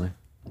recently?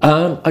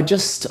 I've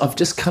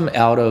just come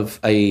out of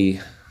a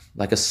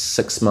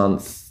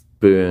 6-month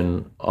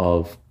burn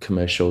of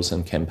commercials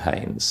and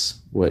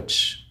campaigns,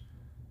 which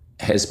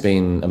has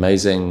been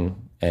amazing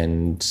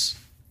and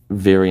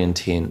very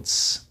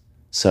intense.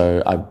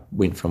 So I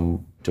went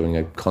from doing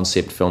a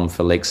concept film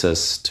for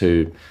Lexus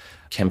to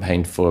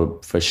campaign for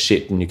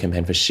new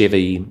campaign for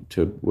Chevy,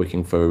 to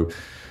working for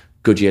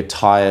Goodyear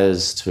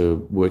tires,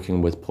 to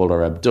working with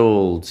Paula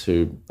Abdul,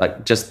 to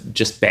like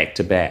just back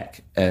to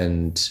back.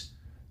 And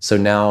so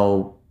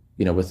now,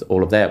 you know, with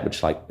all of that,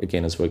 which like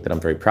again is work that I'm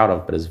very proud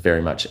of, but is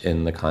very much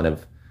in the kind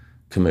of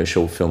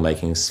commercial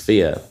filmmaking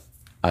sphere,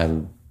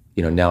 I'm,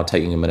 you know, now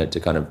taking a minute to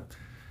kind of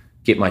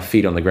get my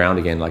feet on the ground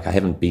again. Like I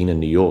haven't been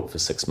in New York for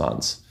 6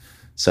 months.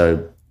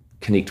 So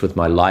connect with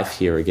my life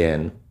here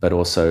again, but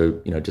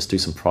also, you know, just do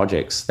some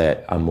projects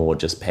that are more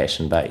just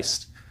passion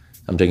based.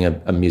 I'm doing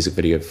a music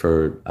video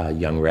for a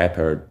young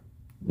rapper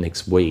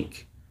next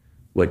week,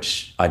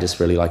 which I just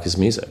really like his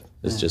music.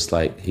 It's just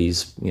like,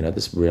 he's, you know,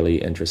 this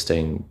really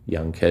interesting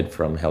young kid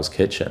from Hell's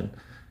Kitchen,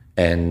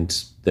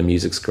 and the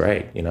music's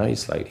great. You know,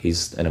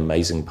 he's an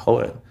amazing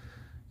poet.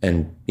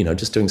 And, you know,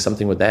 just doing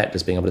something with that,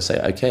 just being able to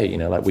say, okay, you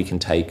know, like we can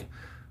take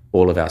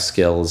all of our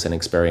skills and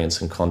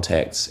experience and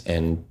contacts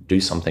and do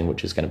something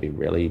which is going to be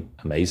really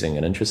amazing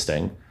and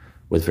interesting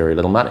with very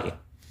little money.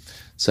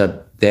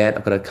 So that,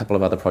 I've got a couple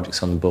of other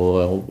projects on the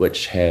boil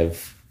which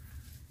have,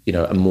 you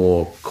know, a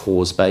more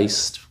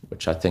cause-based,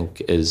 which I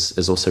think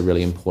is also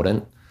really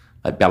important.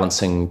 Like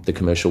balancing the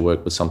commercial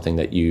work with something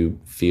that you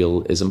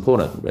feel is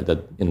important,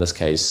 whether in this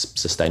case,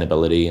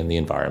 sustainability and the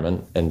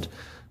environment, and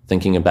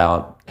thinking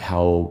about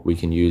how we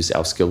can use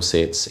our skill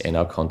sets and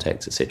our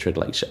contacts, et cetera, to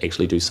like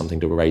actually do something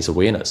to raise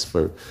awareness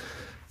for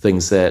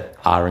things that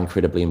are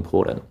incredibly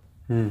important.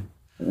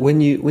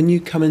 When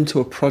you come into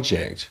a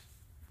project,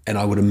 and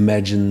I would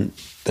imagine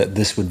that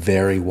this would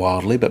vary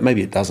wildly, but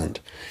maybe it doesn't,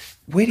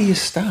 where do you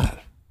start?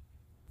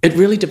 It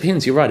really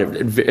depends. You're right.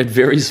 It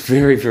varies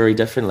very, very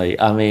differently.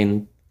 I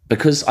mean,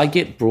 because I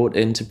get brought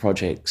into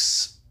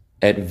projects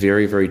at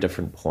very, very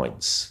different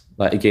points.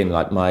 Like again,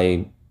 like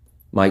my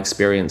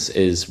experience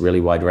is really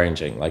wide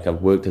ranging. Like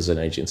I've worked as an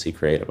agency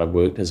creative, I've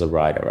worked as a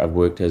writer, I've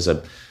worked as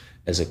a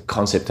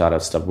concept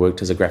artist, I've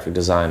worked as a graphic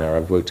designer,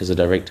 I've worked as a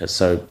director.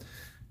 So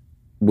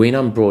when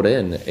I'm brought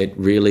in, it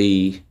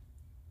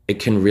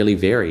can really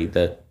vary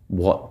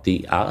what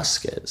the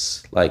ask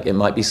is. Like it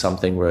might be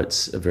something where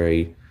it's a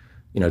very,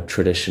 you know,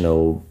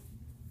 traditional,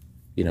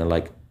 you know,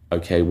 like,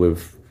 okay,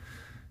 we've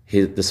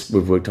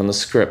worked on the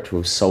script,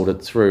 we've sold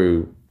it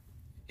through,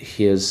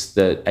 here's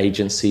the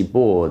agency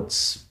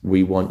boards.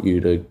 We want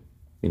you to,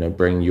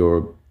 bring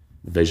your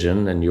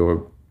vision and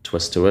your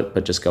twist to it,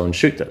 but just go and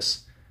shoot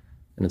this.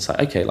 And it's like,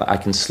 okay, like I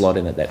can slot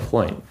in at that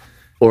point.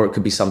 Or it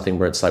could be something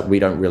where it's like, we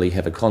don't really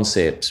have a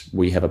concept,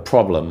 we have a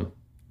problem.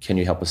 Can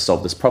you help us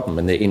solve this problem?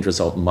 And the end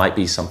result might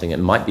be something, it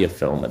might be a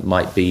film, it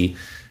might be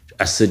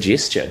a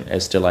suggestion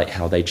as to like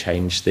how they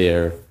change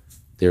their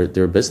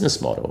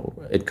business model.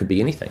 It could be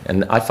anything.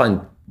 And I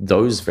find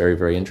those very,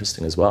 very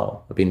interesting as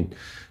well. I've been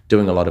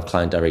doing a lot of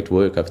client direct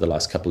work over the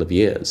last couple of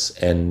years,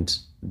 and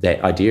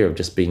that idea of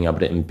just being able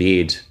to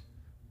embed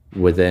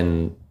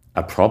within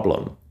a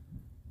problem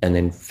and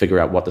then figure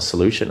out what the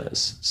solution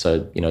is. So,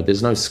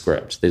 there's no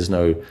script, there's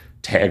no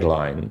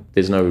tagline,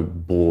 there's no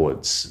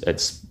boards.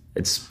 It's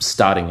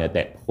starting at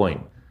that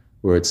point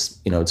where it's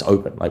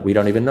open. Like, we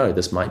don't even know.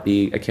 This might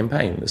be a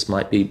campaign. This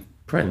might be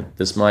print.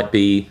 This might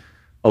be,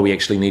 we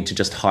actually need to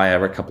just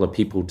hire a couple of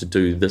people to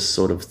do this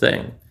sort of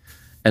thing.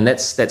 And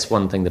that's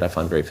one thing that I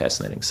find very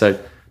fascinating. So,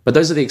 but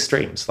those are the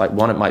extremes. Like,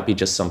 one, it might be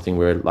just something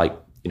where like,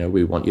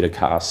 we want you to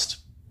cast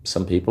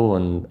some people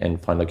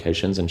and find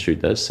locations and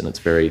shoot this. And it's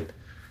very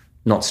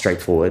not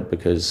straightforward,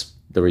 because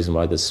the reason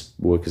why this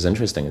work is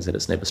interesting is that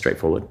it's never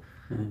straightforward.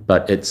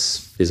 But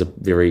there's a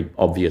very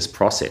obvious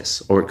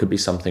process. Or it could be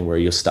something where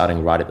you're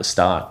starting right at the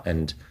start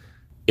and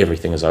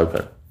everything is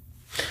open.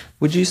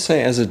 Would you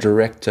say as a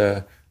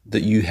director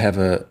that you have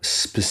a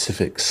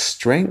specific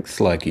strength,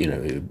 like,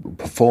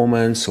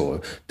 performance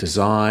or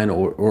design,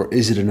 or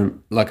is it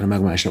like an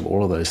amalgamation of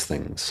all of those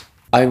things?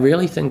 I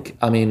really think,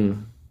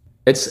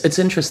 it's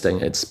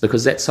interesting. It's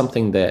because that's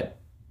something that,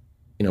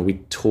 we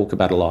talk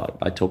about a lot.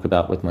 I talk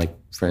about with my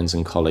friends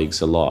and colleagues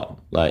a lot.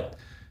 Like,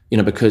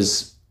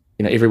 because,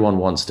 everyone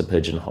wants to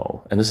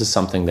pigeonhole. And this is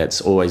something that's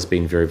always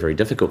been very, very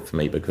difficult for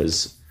me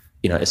because,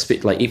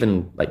 like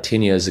even like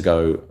 10 years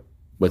ago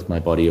with my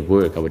body of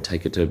work, I would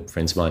take it to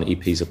friends of mine,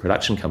 EPs of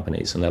production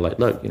companies. And they're like,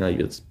 look,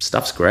 your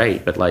stuff's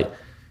great, but like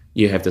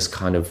you have this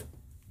kind of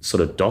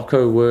sort of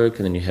doco work,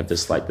 and then you have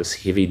this like this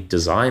heavy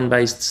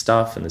design-based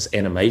stuff and this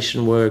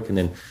animation work, and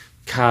then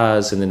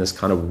cars, and then this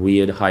kind of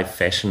weird high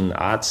fashion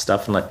art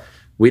stuff. And like,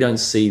 we don't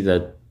see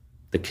the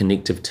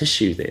connective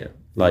tissue there.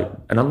 Like,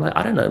 and I'm like,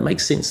 I don't know, it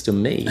makes sense to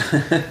me.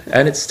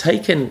 And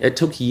it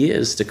took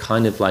years to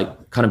kind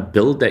of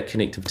build that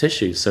connective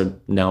tissue. So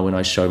now when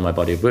I show my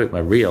body of work, my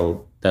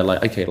reel, they're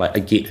like, okay, like I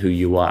get who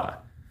you are.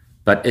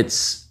 But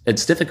it's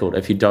difficult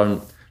if you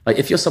don't, like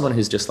if you're someone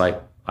who's just like,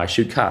 I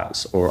shoot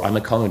cars, or I'm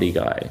a comedy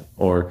guy,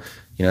 or,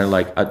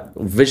 like a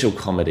visual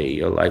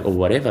comedy, or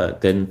whatever,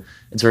 then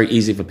it's very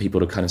easy for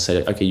people to kind of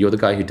say, okay, you're the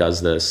guy who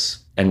does this,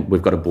 and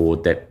we've got a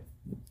board that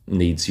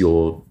needs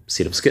your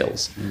set of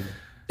skills.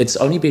 It's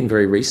only been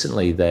very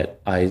recently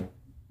that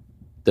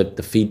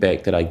the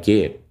feedback that I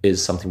get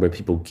is something where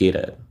people get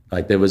it.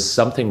 Like, there was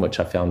something which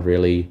I found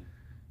really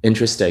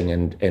interesting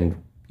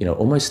and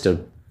almost a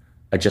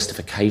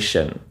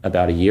justification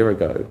about a year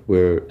ago,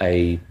 where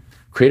a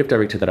creative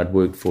director that I'd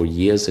worked for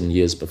years and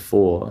years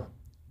before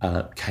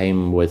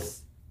came with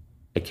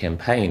a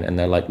campaign, and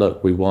they're like,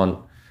 look, we want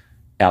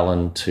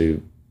Alan to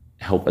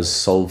help us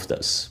solve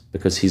this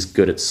because he's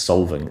good at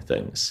solving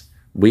things.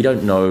 We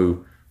don't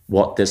know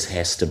what this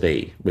has to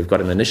be. We've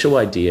got an initial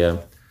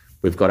idea,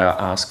 we've got our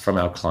ask from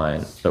our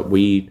client, but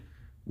we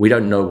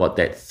don't know what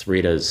that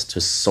thread is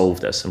to solve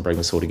this and bring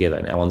this all together.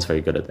 And Alan's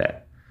very good at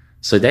that.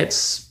 So that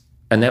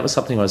was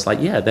something I was like,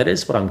 yeah, that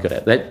is what I'm good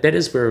at. That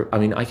is where,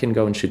 I can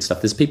go and shoot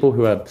stuff. There's people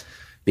who are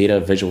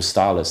better visual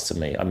stylists than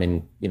me. I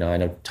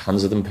know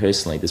tons of them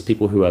personally. There's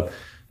people who are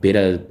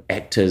better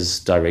actors,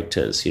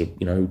 directors,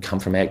 who come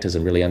from actors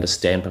and really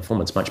understand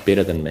performance much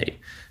better than me.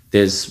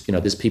 There's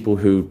people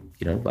who,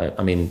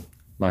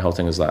 my whole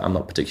thing is like, I'm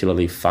not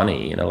particularly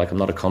funny, I'm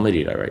not a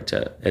comedy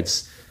director.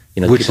 It's,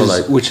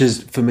 which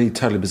is for me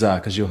totally bizarre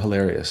because you're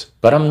hilarious.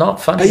 But I'm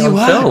not funny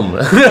on film.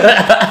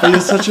 But you're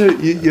such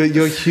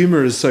your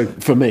humor is so,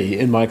 for me,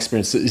 in my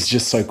experience, is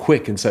just so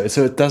quick, and so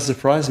it does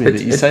surprise me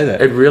that you say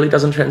that. It really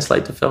doesn't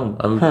translate to film.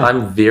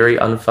 I'm very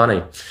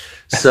unfunny.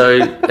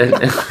 So and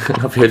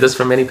I've heard this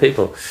from many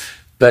people,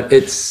 but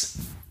it's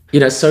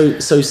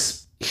so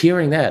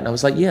hearing that, and I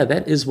was like, yeah,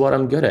 that is what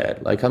I'm good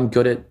at. Like, I'm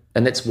good at,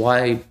 and that's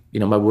why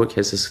my work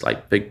has this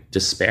like big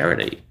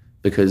disparity,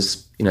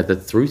 because the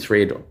through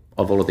thread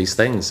of all of these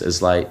things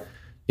is like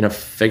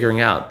figuring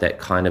out that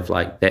kind of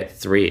like that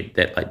thread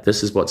that like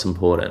this is what's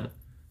important,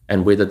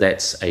 and whether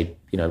that's a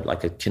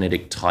like a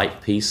kinetic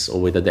type piece,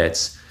 or whether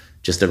that's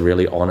just a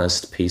really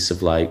honest piece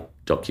of like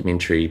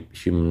documentary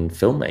human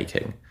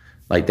filmmaking.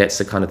 Like, that's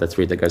the kind of the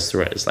thread that goes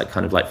through it. It's like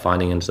kind of like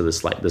finding into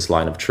this like this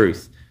line of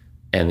truth,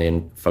 and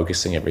then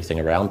focusing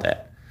everything around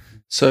that.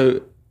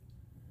 So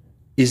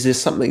is there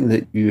something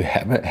that you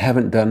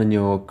haven't done in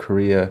your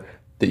career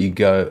that you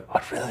go,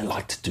 I'd really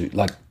like to do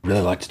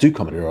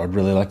comedy, or I'd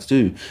really like to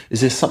do?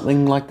 Is there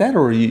something like that,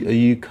 or are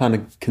you kind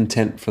of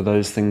content for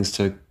those things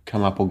to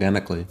come up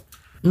organically?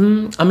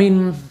 There's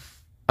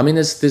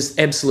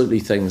absolutely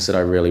things that I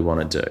really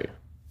want to do.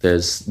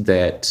 There's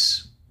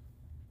that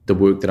the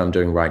work that I'm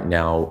doing right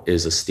now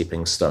is a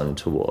stepping stone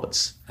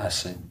towards. I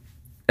see.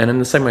 And in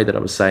the same way that I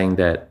was saying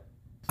that,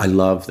 I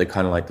love the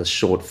kind of like the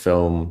short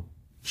film,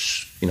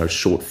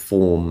 short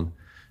form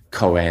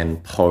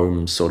koan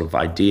poem sort of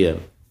idea.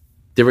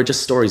 There are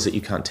just stories that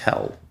you can't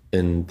tell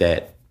in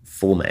that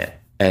format.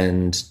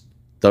 And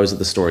those are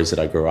the stories that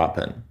I grew up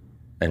in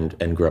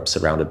and grew up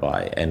surrounded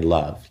by and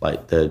love.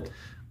 Like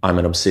I'm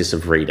an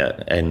obsessive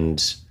reader,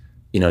 and,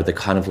 the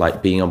kind of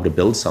like being able to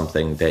build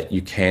something that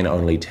you can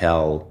only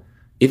tell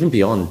even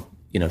beyond,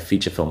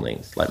 feature film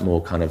length, like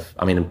more kind of,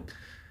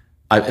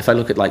 if I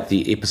look at like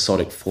the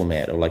episodic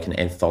format or like an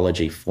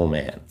anthology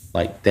format,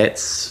 like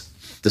that's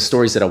the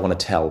stories that I want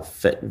to tell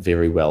fit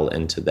very well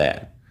into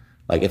that.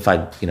 Like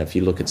if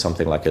you look at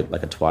something like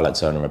a Twilight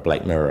Zone or a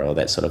Black Mirror or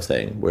that sort of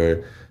thing,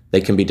 where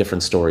they can be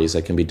different stories,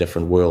 they can be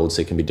different worlds,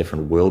 they can be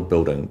different world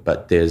building,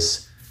 but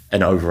there's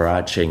an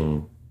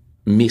overarching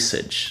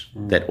message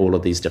that all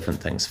of these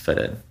different things fit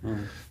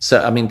in. So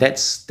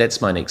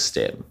that's my next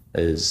step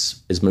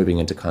is moving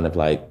into kind of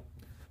like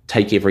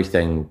take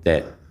everything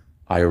that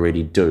I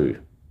already do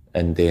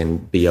and then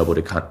be able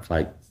to kind of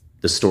like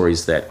the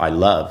stories that I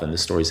love and the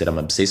stories that I'm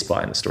obsessed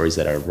by and the stories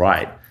that I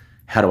write,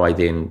 how do I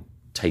then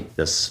take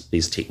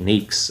these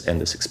techniques and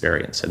this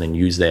experience and then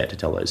use that to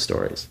tell those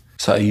stories?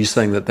 So are you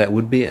saying that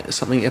would be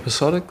something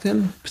episodic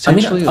then,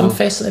 potentially? I'm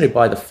fascinated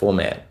by the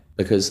format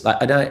because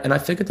I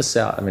figured this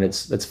out.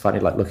 It's funny,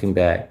 like looking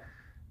back,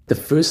 the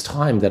first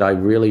time that I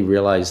really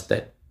realized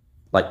that,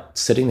 like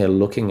sitting there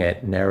looking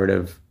at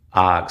narrative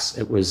arcs,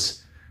 it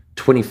was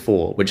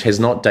 24, which has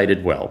not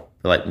dated well.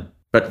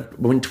 But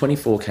when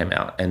 24 came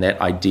out and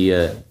that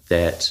idea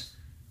that,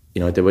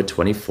 there were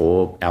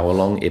 24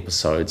 hour-long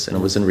episodes and it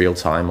was in real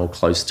time or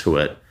close to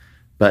it,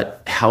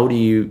 but how do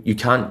you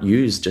can't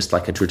use just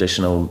like a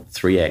traditional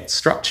 3-act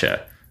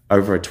structure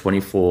over a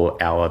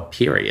 24-hour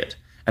period.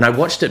 And I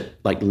watched it,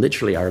 like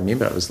literally, I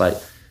remember it was like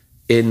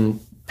in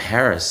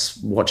Paris,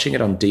 watching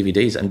it on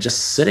DVDs and just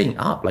sitting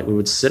up, like we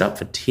would sit up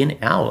for 10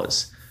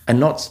 hours and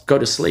not go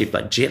to sleep,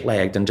 like jet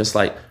lagged and just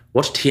like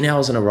watch 10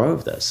 hours in a row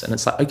of this. And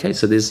it's like, okay,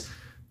 so there's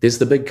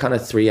the big kind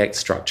of 3-act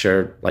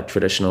structure, like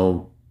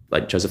traditional,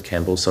 like Joseph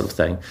Campbell sort of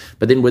thing.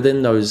 But then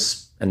within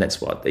those, and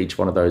that's what, each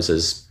one of those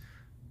is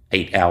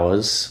 8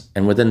 hours.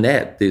 And within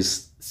that,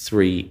 there's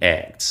 3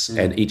 acts.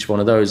 And each one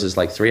of those is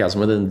like 3 hours.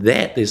 And within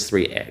that, there's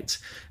 3 acts.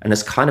 And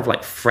it's kind of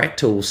like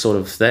fractal sort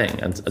of thing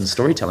and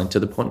storytelling to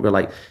the point where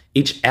like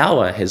each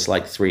hour has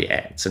like 3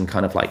 acts and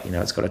kind of like,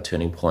 it's got a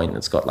turning point and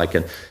it's got like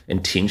an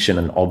intention,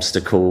 an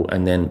obstacle.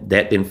 And then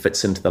that then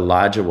fits into the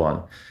larger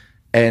one.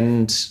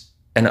 And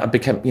I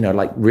became,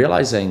 like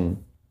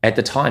realizing at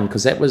the time,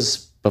 because that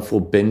was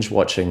before binge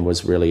watching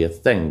was really a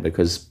thing,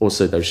 because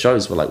also those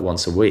shows were like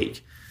once a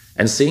week,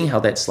 and seeing how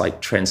that's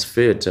like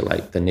transferred to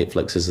like the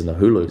Netflixes and the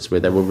Hulus,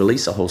 where they will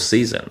release a whole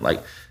season,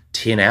 like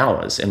 10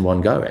 hours in one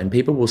go, and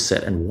people will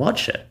sit and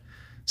watch it.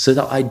 So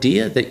the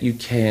idea that you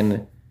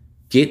can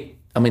get,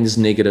 there's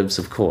negatives,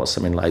 of course.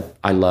 Like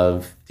I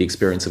love the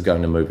experience of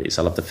going to movies.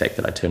 I love the fact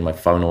that I turn my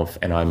phone off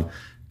and I'm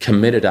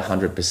committed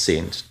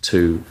 100%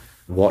 to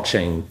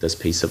watching this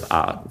piece of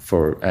art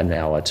for an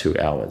hour, 2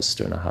 hours,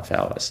 2.5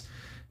 hours,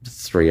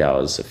 3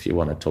 hours if you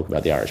want to talk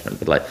about The Irishman.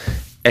 But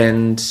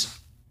and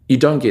you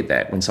don't get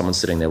that when someone's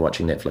sitting there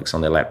watching Netflix on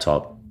their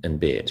laptop in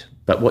bed.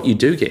 But what you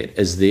do get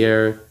is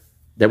they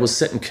will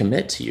sit and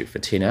commit to you for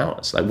 10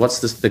 hours. Like what's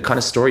the kind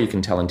of story you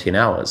can tell in 10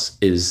 hours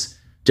is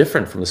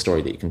different from the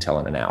story that you can tell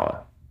in an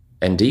hour,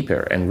 and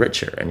deeper and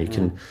richer. And you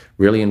can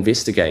really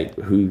investigate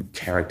who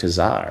characters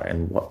are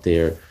and what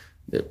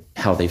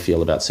how they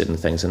feel about certain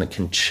things, and it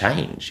can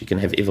change. You can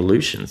have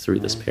evolution through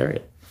this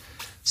period.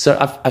 So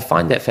I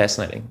find that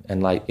fascinating.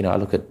 And I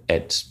look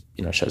at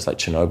shows like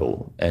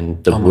Chernobyl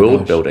and the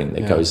world building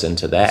that goes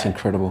into that. It's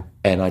incredible.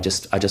 And I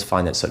just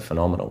find that so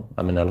phenomenal.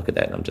 I look at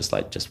that and I'm just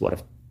like, what an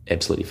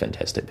absolutely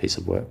fantastic piece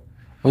of work.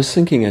 I was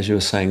thinking as you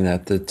were saying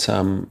that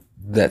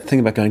that thing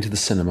about going to the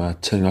cinema,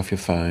 turning off your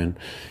phone,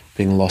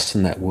 being lost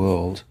in that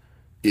world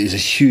is a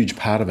huge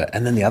part of it.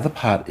 And then the other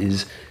part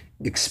is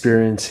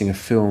experiencing a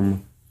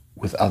film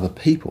with other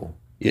people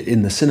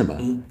in the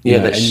cinema.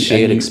 That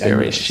shared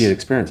experience. Shared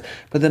experience.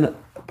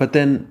 But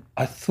then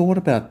I thought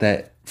about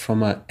that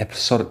from an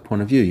episodic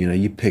point of view.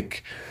 You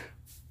pick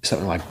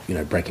something like,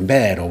 Breaking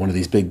Bad or one of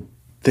these big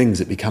things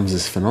that becomes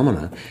this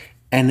phenomena,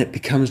 and it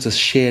becomes this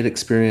shared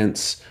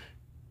experience,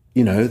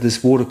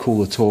 this water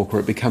cooler talk, or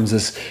it becomes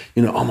this,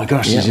 oh my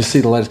gosh, did you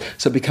see the latest?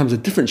 So it becomes a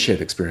different shared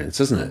experience,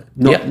 doesn't it?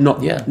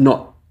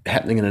 Not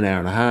happening in an hour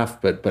and a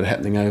half, but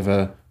happening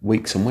over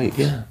weeks and weeks.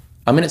 Yeah.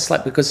 It's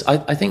like, because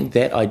I think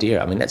that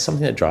idea, that's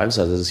something that drives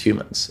us as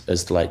humans,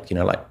 is to like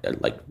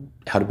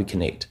how do we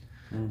connect?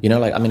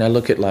 I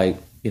look at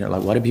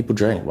why do people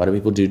drink? Why do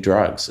people do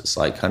drugs? It's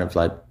like kind of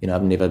like,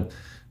 I've never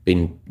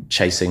been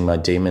chasing my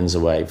demons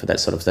away for that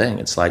sort of thing.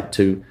 It's like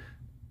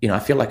I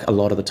feel like a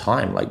lot of the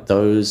time, like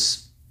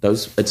those,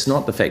 it's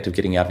not the fact of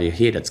getting out of your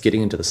head, it's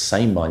getting into the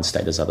same mind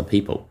state as other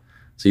people.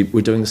 So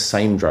we're doing the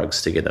same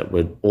drugs together.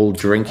 We're all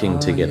drinking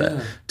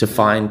together to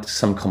find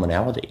some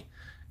commonality.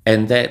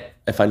 And that,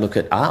 if I look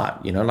at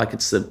art,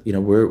 it's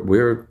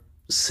we're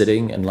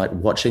sitting and like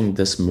watching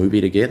this movie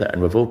together,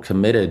 and we've all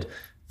committed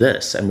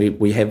this, and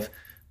we have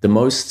the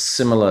most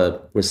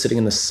similar, we're sitting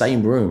in the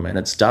same room and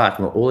it's dark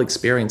and we're all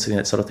experiencing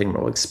that sort of thing.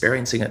 We're all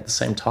experiencing it at the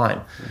same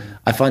time.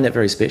 I find that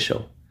very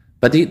special.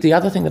 But the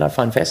other thing that I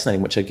find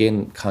fascinating, which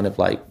again kind of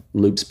like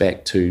loops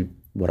back to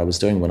what I was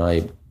doing when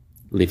I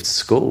left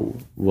school,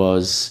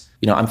 was,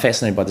 I'm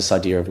fascinated by this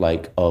idea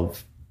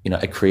of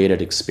a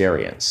created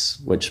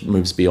experience which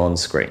moves beyond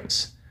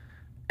screens.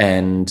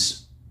 And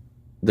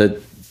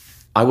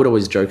I would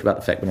always joke about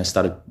the fact when I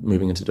started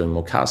moving into doing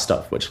more car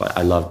stuff, which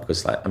I love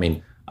because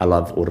I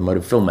love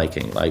automotive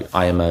filmmaking.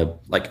 I am a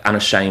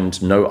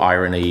unashamed, no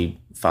irony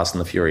Fast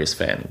and the Furious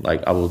fan.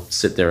 I will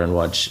sit there and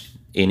watch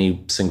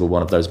any single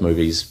one of those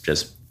movies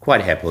just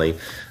quite happily.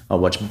 I'll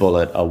watch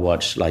Bullet, I'll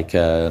watch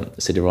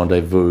City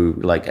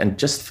Rendezvous, and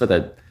just for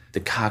the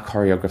car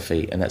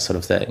choreography and that sort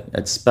of thing.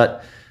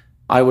 But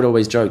I would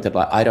always joke that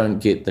I don't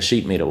get the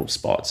sheet metal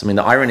spots. I mean,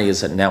 the irony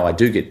is that now I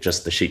do get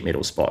just the sheet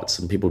metal spots,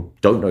 and people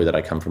don't know that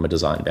I come from a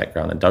design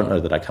background and don't know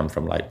that I come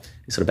from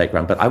this sort of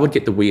background. But I would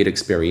get the weird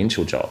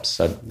experiential jobs.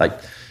 So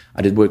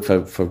I did work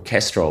for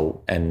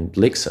Castrol and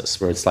Lexus,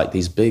 where it's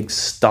these big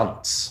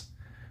stunts,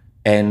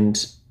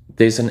 and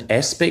there's an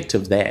aspect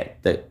of that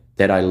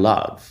I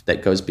love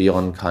that goes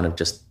beyond kind of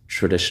just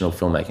traditional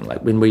filmmaking.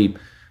 When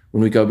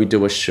we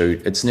do a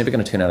shoot, it's never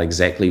going to turn out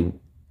exactly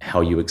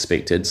how you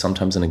expected,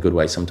 sometimes in a good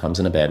way, sometimes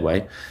in a bad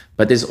way.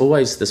 But there's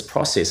always this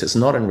process. It's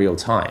not in real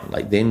time.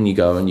 Then you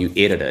go and you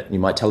edit it. You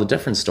might tell a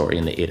different story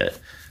in the edit.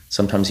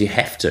 Sometimes you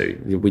have to.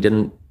 We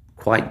didn't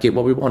quite get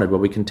what we wanted, but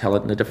we can tell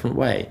it in a different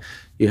way.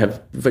 You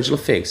have visual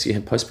effects, you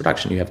have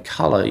post-production, you have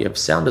color, you have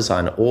sound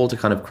design, all to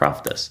kind of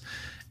craft this.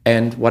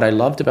 And what I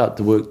loved about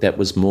the work that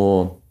was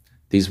more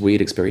these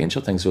weird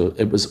experiential things,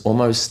 it was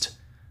almost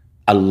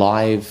a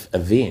live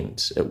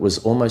event. It was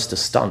almost a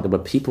stunt. There were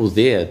people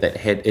there that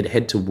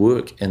had to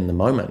work in the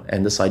moment.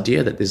 And this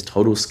idea that there's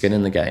total skin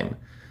in the game,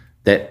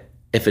 that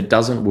if it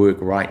doesn't work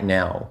right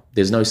now,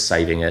 there's no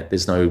saving it.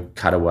 There's no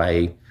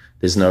cutaway.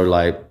 There's no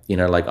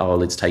oh,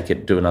 let's take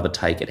it, do another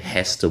take. It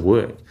has to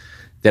work.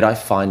 That I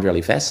find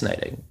really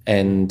fascinating.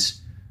 And,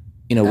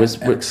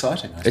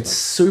 exciting. It's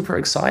super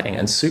exciting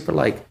and super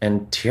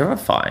and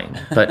terrifying,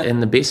 but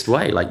in the best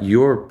way.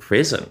 You're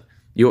present.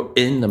 You're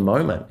in the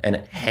moment and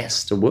it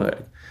has to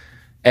work.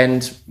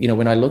 And,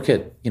 when I look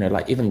at,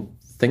 even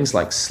things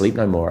like Sleep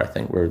No More, I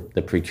think were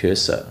the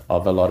precursor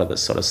of a lot of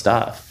this sort of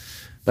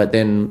stuff. But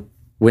then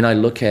when I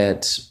look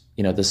at,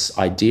 this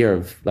idea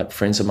of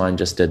friends of mine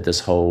just did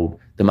the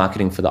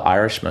marketing for The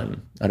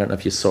Irishman. I don't know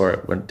if you saw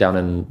it, went down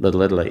in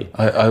Little Italy.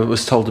 I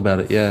was told about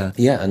it, yeah.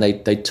 Yeah, and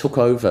they took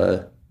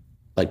over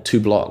 2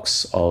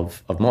 blocks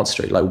of Mott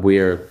Street,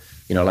 where,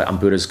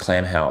 Umberto's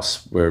Clam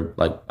House, where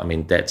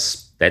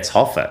that's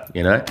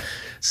Hoffa,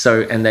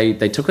 So, and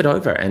they took it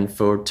over, and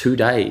for 2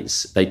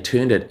 days, they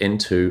turned it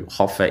into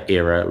Hoffa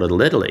era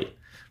Little Italy.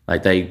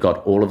 They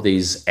got all of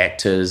these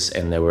actors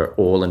and they were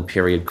all in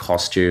period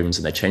costumes,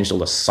 and they changed all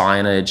the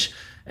signage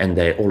and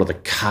all of the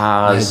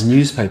cars.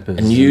 Newspapers.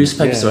 And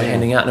newspapers were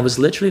handing out. And it was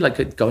literally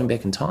going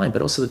back in time,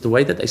 but also the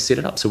way that they set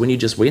it up. So when you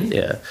just went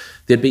there,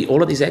 there'd be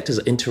all of these actors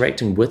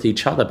interacting with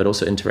each other, but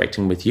also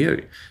interacting with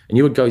you. And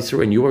you would go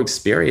through, and your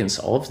experience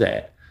of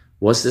that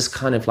was this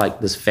kind of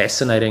this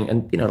fascinating,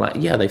 and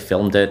they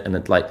filmed it, and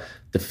it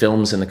the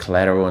films and the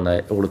collateral and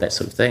all of that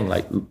sort of thing,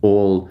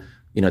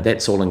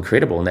 that's all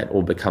incredible, and that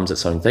all becomes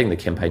its own thing, the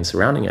campaign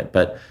surrounding it.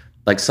 But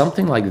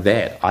something like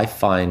that I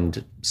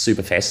find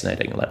super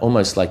fascinating,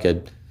 almost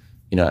a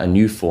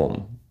new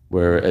form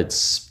where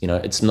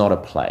it's not a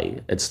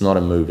play, it's not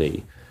a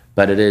movie,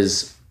 but it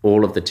is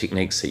all of the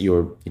techniques that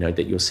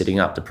you're setting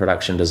up, the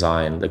production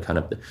design, the kind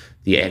of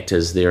the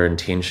actors, their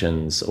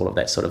intentions, all of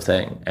that sort of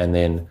thing, and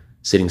then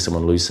setting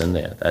someone loose in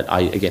there. That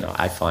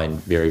I find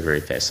very, very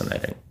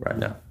fascinating right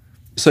now.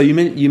 So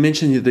you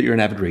mentioned that you're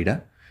an avid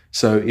reader.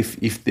 So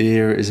if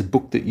there is a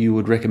book that you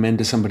would recommend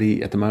to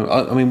somebody at the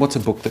moment, what's a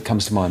book that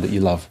comes to mind that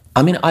you love?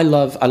 I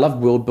love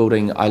world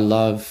building. I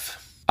love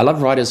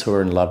writers who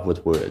are in love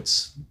with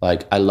words.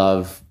 I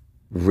love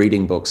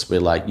reading books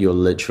where you're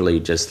literally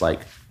just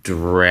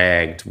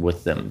dragged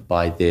with them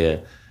by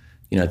their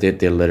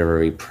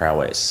literary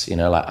prowess.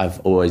 I've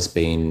always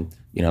been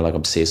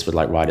obsessed with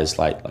writers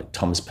like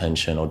Thomas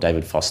Pynchon or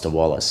David Foster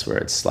Wallace, where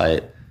it's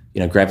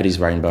Gravity's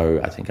Rainbow.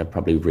 I think I've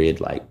probably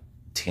read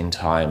 10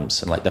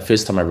 times, and the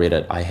first time I read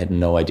it, I had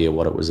no idea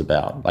what it was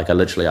about. I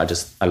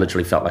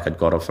literally felt like I'd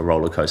got off a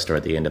roller coaster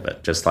at the end of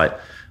it. Just I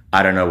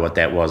don't know what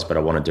that was, but I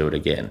want to do it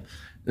again.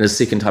 And the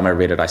second time I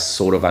read it, I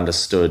sort of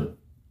understood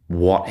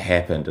what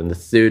happened. And the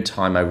third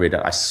time I read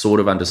it, I sort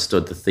of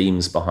understood the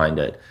themes behind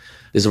it.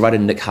 There's a writer,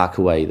 Nick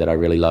Harkaway, that I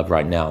really love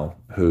right now,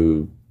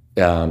 who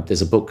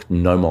there's a book,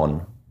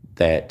 Gnomon,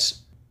 that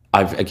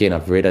I've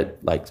read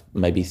it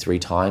maybe 3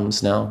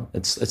 times now.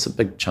 It's a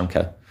big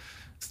chunker,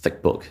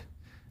 thick book.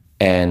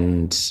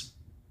 And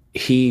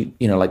he,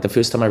 the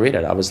first time I read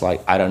it, I was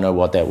I don't know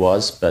what that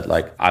was, but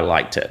I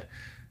liked it.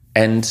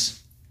 And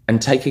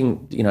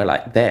taking,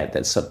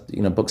 that's,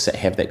 books that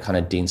have that kind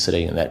of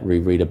density and that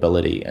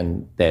rereadability,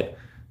 and that,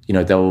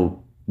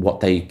 what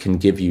they can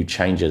give you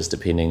changes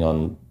depending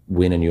on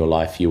when in your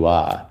life you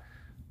are,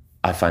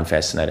 I find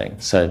fascinating.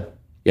 So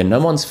yeah, No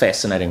One's a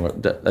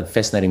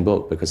fascinating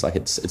book because like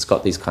it's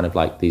got these kind of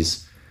like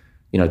these,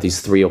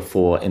 these 3 or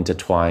 4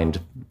 intertwined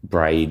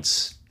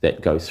braids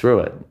that go through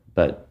it.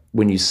 But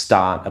when you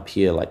start up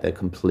here, like they're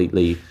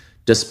completely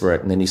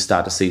disparate, and then you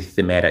start to see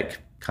thematic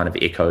kind of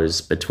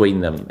echoes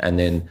between them, and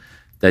then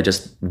they're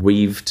just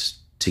weaved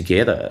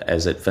together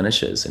as it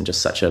finishes in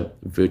just such a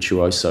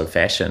virtuoso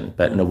fashion,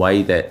 but in a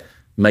way that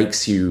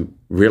makes you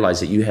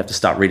realize that you have to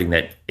start reading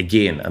that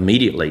again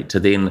immediately to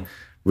then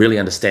really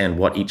understand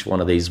what each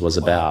one of these was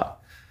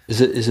about.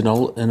 Is it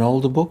an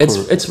older book?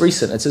 It's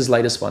recent. It's his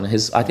latest one.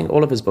 I think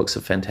all of his books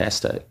are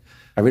fantastic.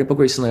 I read a book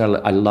recently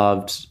I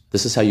loved.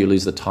 This Is How You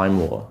Lose the Time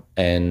War,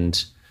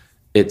 and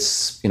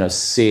it's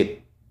set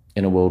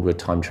in a world where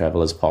time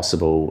travel is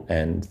possible,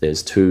 and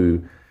there's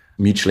 2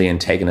 mutually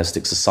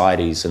antagonistic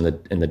societies in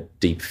the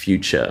deep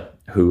future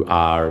who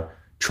are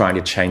trying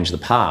to change the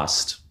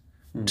past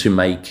to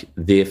make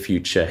their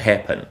future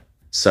happen.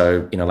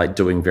 So, like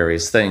doing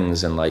various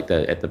things, and like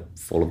at the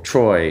fall of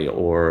Troy,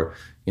 or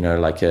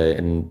like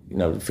in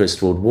the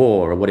First World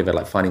War or whatever,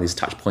 like finding these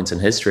touch points in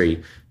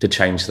history to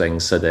change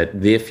things so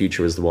that their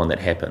future is the one that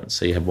happens.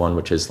 So you have one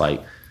which is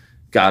like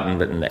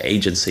garden and the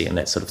agency and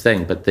that sort of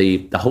thing. But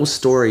the whole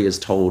story is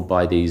told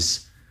by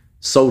these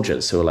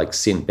soldiers who are like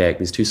sent back,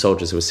 these 2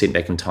 soldiers who are sent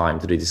back in time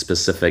to do these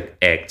specific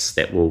acts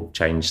that will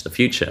change the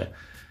future.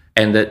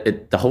 And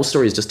the whole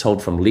story is just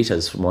told from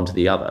letters from one to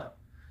the other,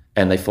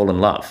 and they fall in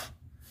love.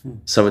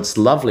 So it's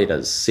love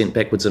letters sent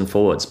backwards and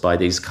forwards by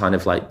these kind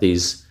of like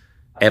these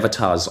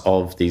avatars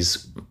of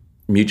these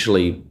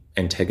mutually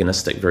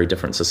antagonistic, very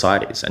different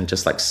societies, and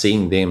just like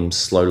seeing them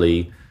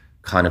slowly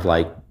kind of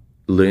like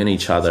learn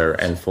each other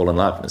and fall in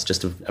love. And it's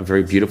just a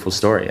very beautiful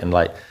story,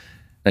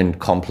 and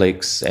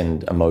complex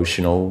and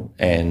emotional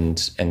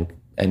and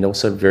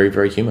also very,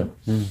 very human.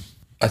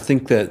 I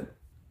think that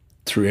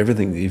through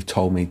everything that you've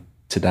told me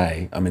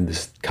today, I mean,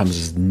 this comes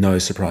as no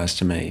surprise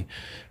to me,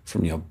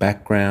 from your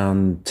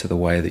background to the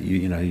way that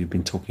you've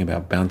been talking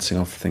about bouncing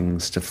off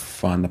things to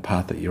find the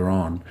path that you're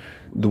on.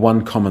 The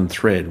one common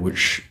thread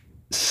which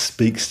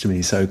speaks to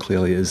me so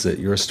clearly is that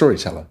you're a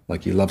storyteller.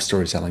 Like, you love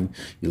storytelling,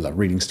 you love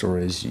reading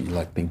stories, you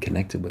like being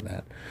connected with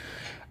that.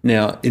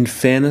 Now, in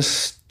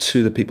fairness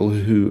to the people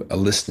who are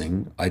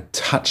listening, I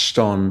touched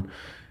on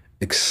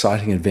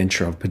exciting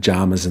adventure of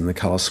pajamas in the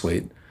colour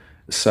suite.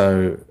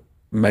 So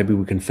maybe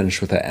we can finish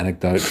with that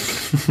anecdote.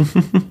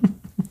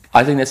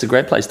 I think that's a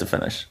great place to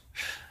finish.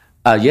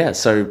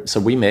 So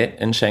we met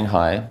in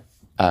Shanghai,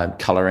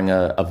 colouring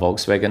a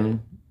Volkswagen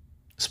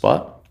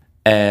spot.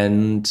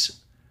 And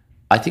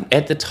I think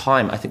the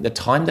time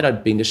that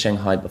I'd been to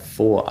Shanghai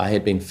before, I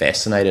had been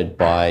fascinated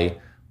by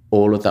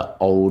all of the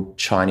old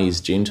Chinese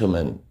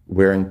gentlemen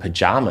wearing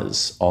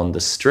pajamas on the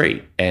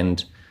street.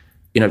 And,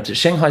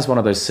 Shanghai is one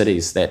of those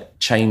cities that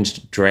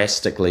changed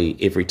drastically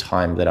every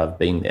time that I've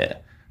been there,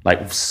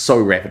 like so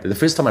rapidly. The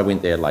first time I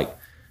went there, like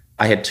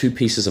I had 2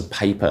 pieces of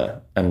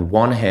paper, and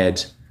one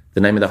had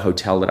the name of the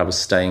hotel that I was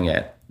staying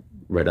at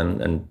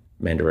written in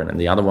Mandarin, and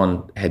the other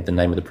one had the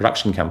name of the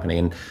production company.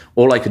 And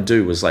all I could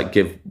do was like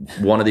give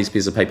one of these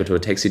pieces of paper to a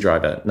taxi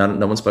driver.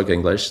 No one spoke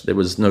English. There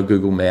was no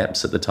Google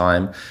Maps at the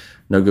time,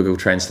 no Google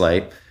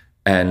Translate,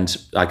 and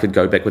I could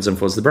go backwards and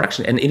forwards to the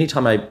production. And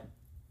anytime I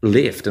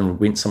left and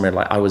went somewhere,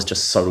 like I was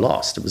just so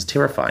lost. It was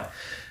terrifying.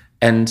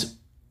 And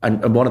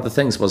one of the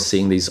things was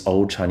seeing these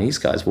old Chinese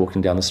guys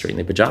walking down the street in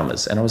their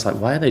pajamas. And I was like,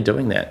 why are they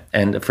doing that?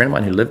 And a friend of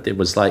mine who lived there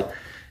was like,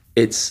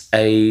 it's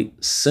a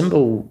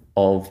symbol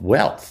of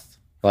wealth.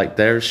 Like,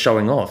 they're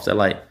showing off. They're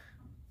like,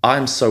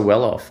 I'm so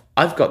well off.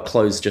 I've got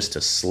clothes just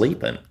to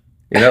sleep in.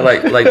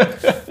 Like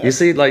you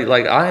see,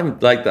 I'm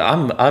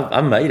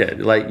made it.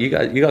 Like, you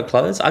got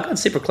clothes. I got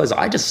separate clothes.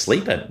 I just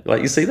sleep in.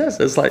 Like, you see this?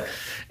 It's like,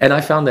 and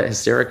I found that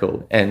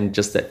hysterical, and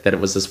just that it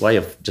was this way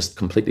of just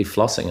completely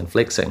flossing and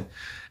flexing.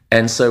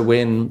 And so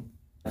when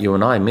you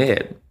and I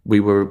met,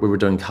 we were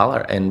doing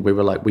color, and we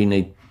were like, we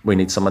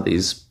need some of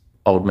these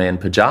old man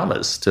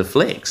pajamas to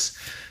flex.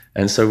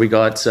 And so we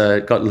got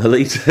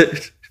Lily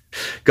to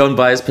go and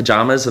buy his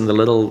pajamas and the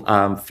little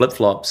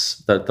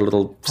flip-flops, the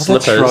little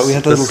slippers. That's right. We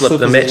had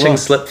the matching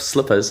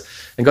slippers,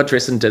 and got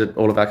dressed and did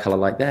all of our color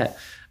like that.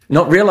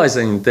 Not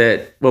realizing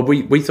that, well,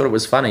 we thought it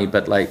was funny,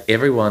 but like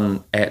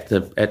everyone at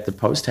the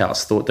post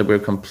house thought that we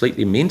were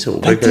completely mental.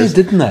 They did,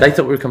 didn't they? They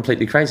thought we were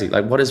completely crazy.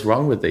 Like, what is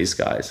wrong with these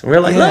guys? And we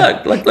were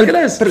like, look at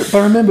this. But I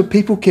remember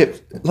people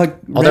kept like...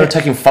 Oh, they were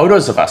taking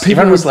photos of us.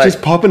 People would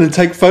just pop in and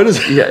take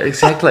photos. Yeah,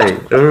 exactly.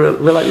 we're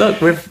like, look,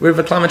 we've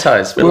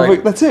acclimatized.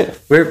 That's it.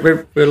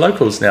 We're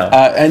locals now.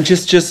 And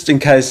just in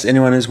case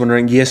anyone is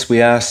wondering, yes,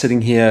 we are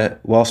sitting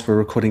here whilst we're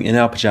recording in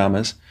our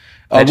pajamas.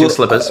 Magic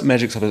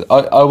slippers.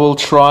 I will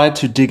try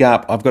to dig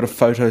up. I've got a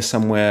photo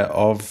somewhere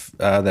of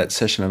that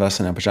session of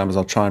us in our pajamas.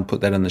 I'll try and put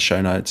that in the show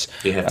notes.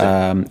 You have to.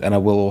 And I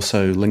will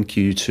also link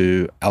you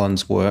to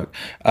Alan's work.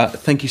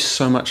 Thank you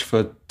so much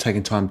for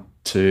taking time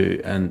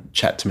to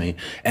chat to me.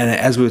 And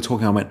as we were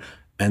talking, I went,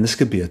 And this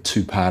could be a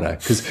two-parter,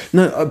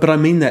 but I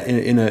mean that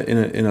in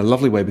a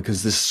lovely way,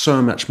 because there's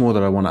so much more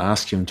that I want to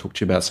ask you and talk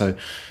to you about. So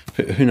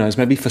who knows?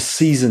 Maybe for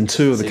season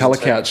 2 of the Colour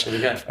Couch,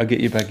 I'll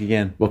get you back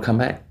again. We'll come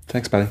back.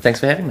 Thanks, buddy.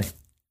 Thanks for having me.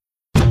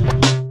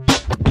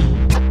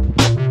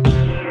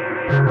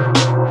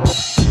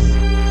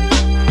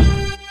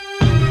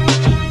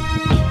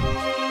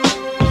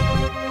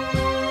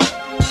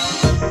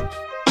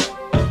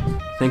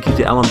 Thank you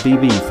to Alan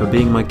Bibby for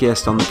being my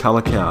guest on the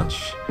Colour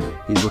Couch.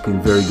 He's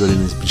looking very good in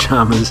his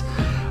pajamas.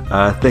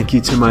 Thank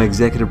you to my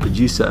executive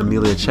producer,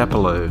 Amelia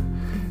Chapello.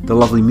 The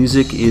lovely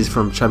music is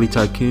from Chubby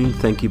Tycoon.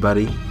 Thank you,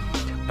 buddy.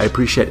 I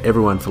appreciate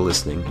everyone for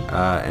listening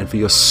and for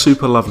your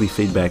super lovely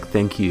feedback.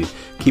 Thank you.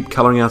 Keep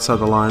colouring outside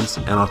the lines,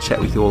 and I'll chat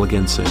with you all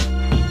again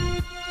soon.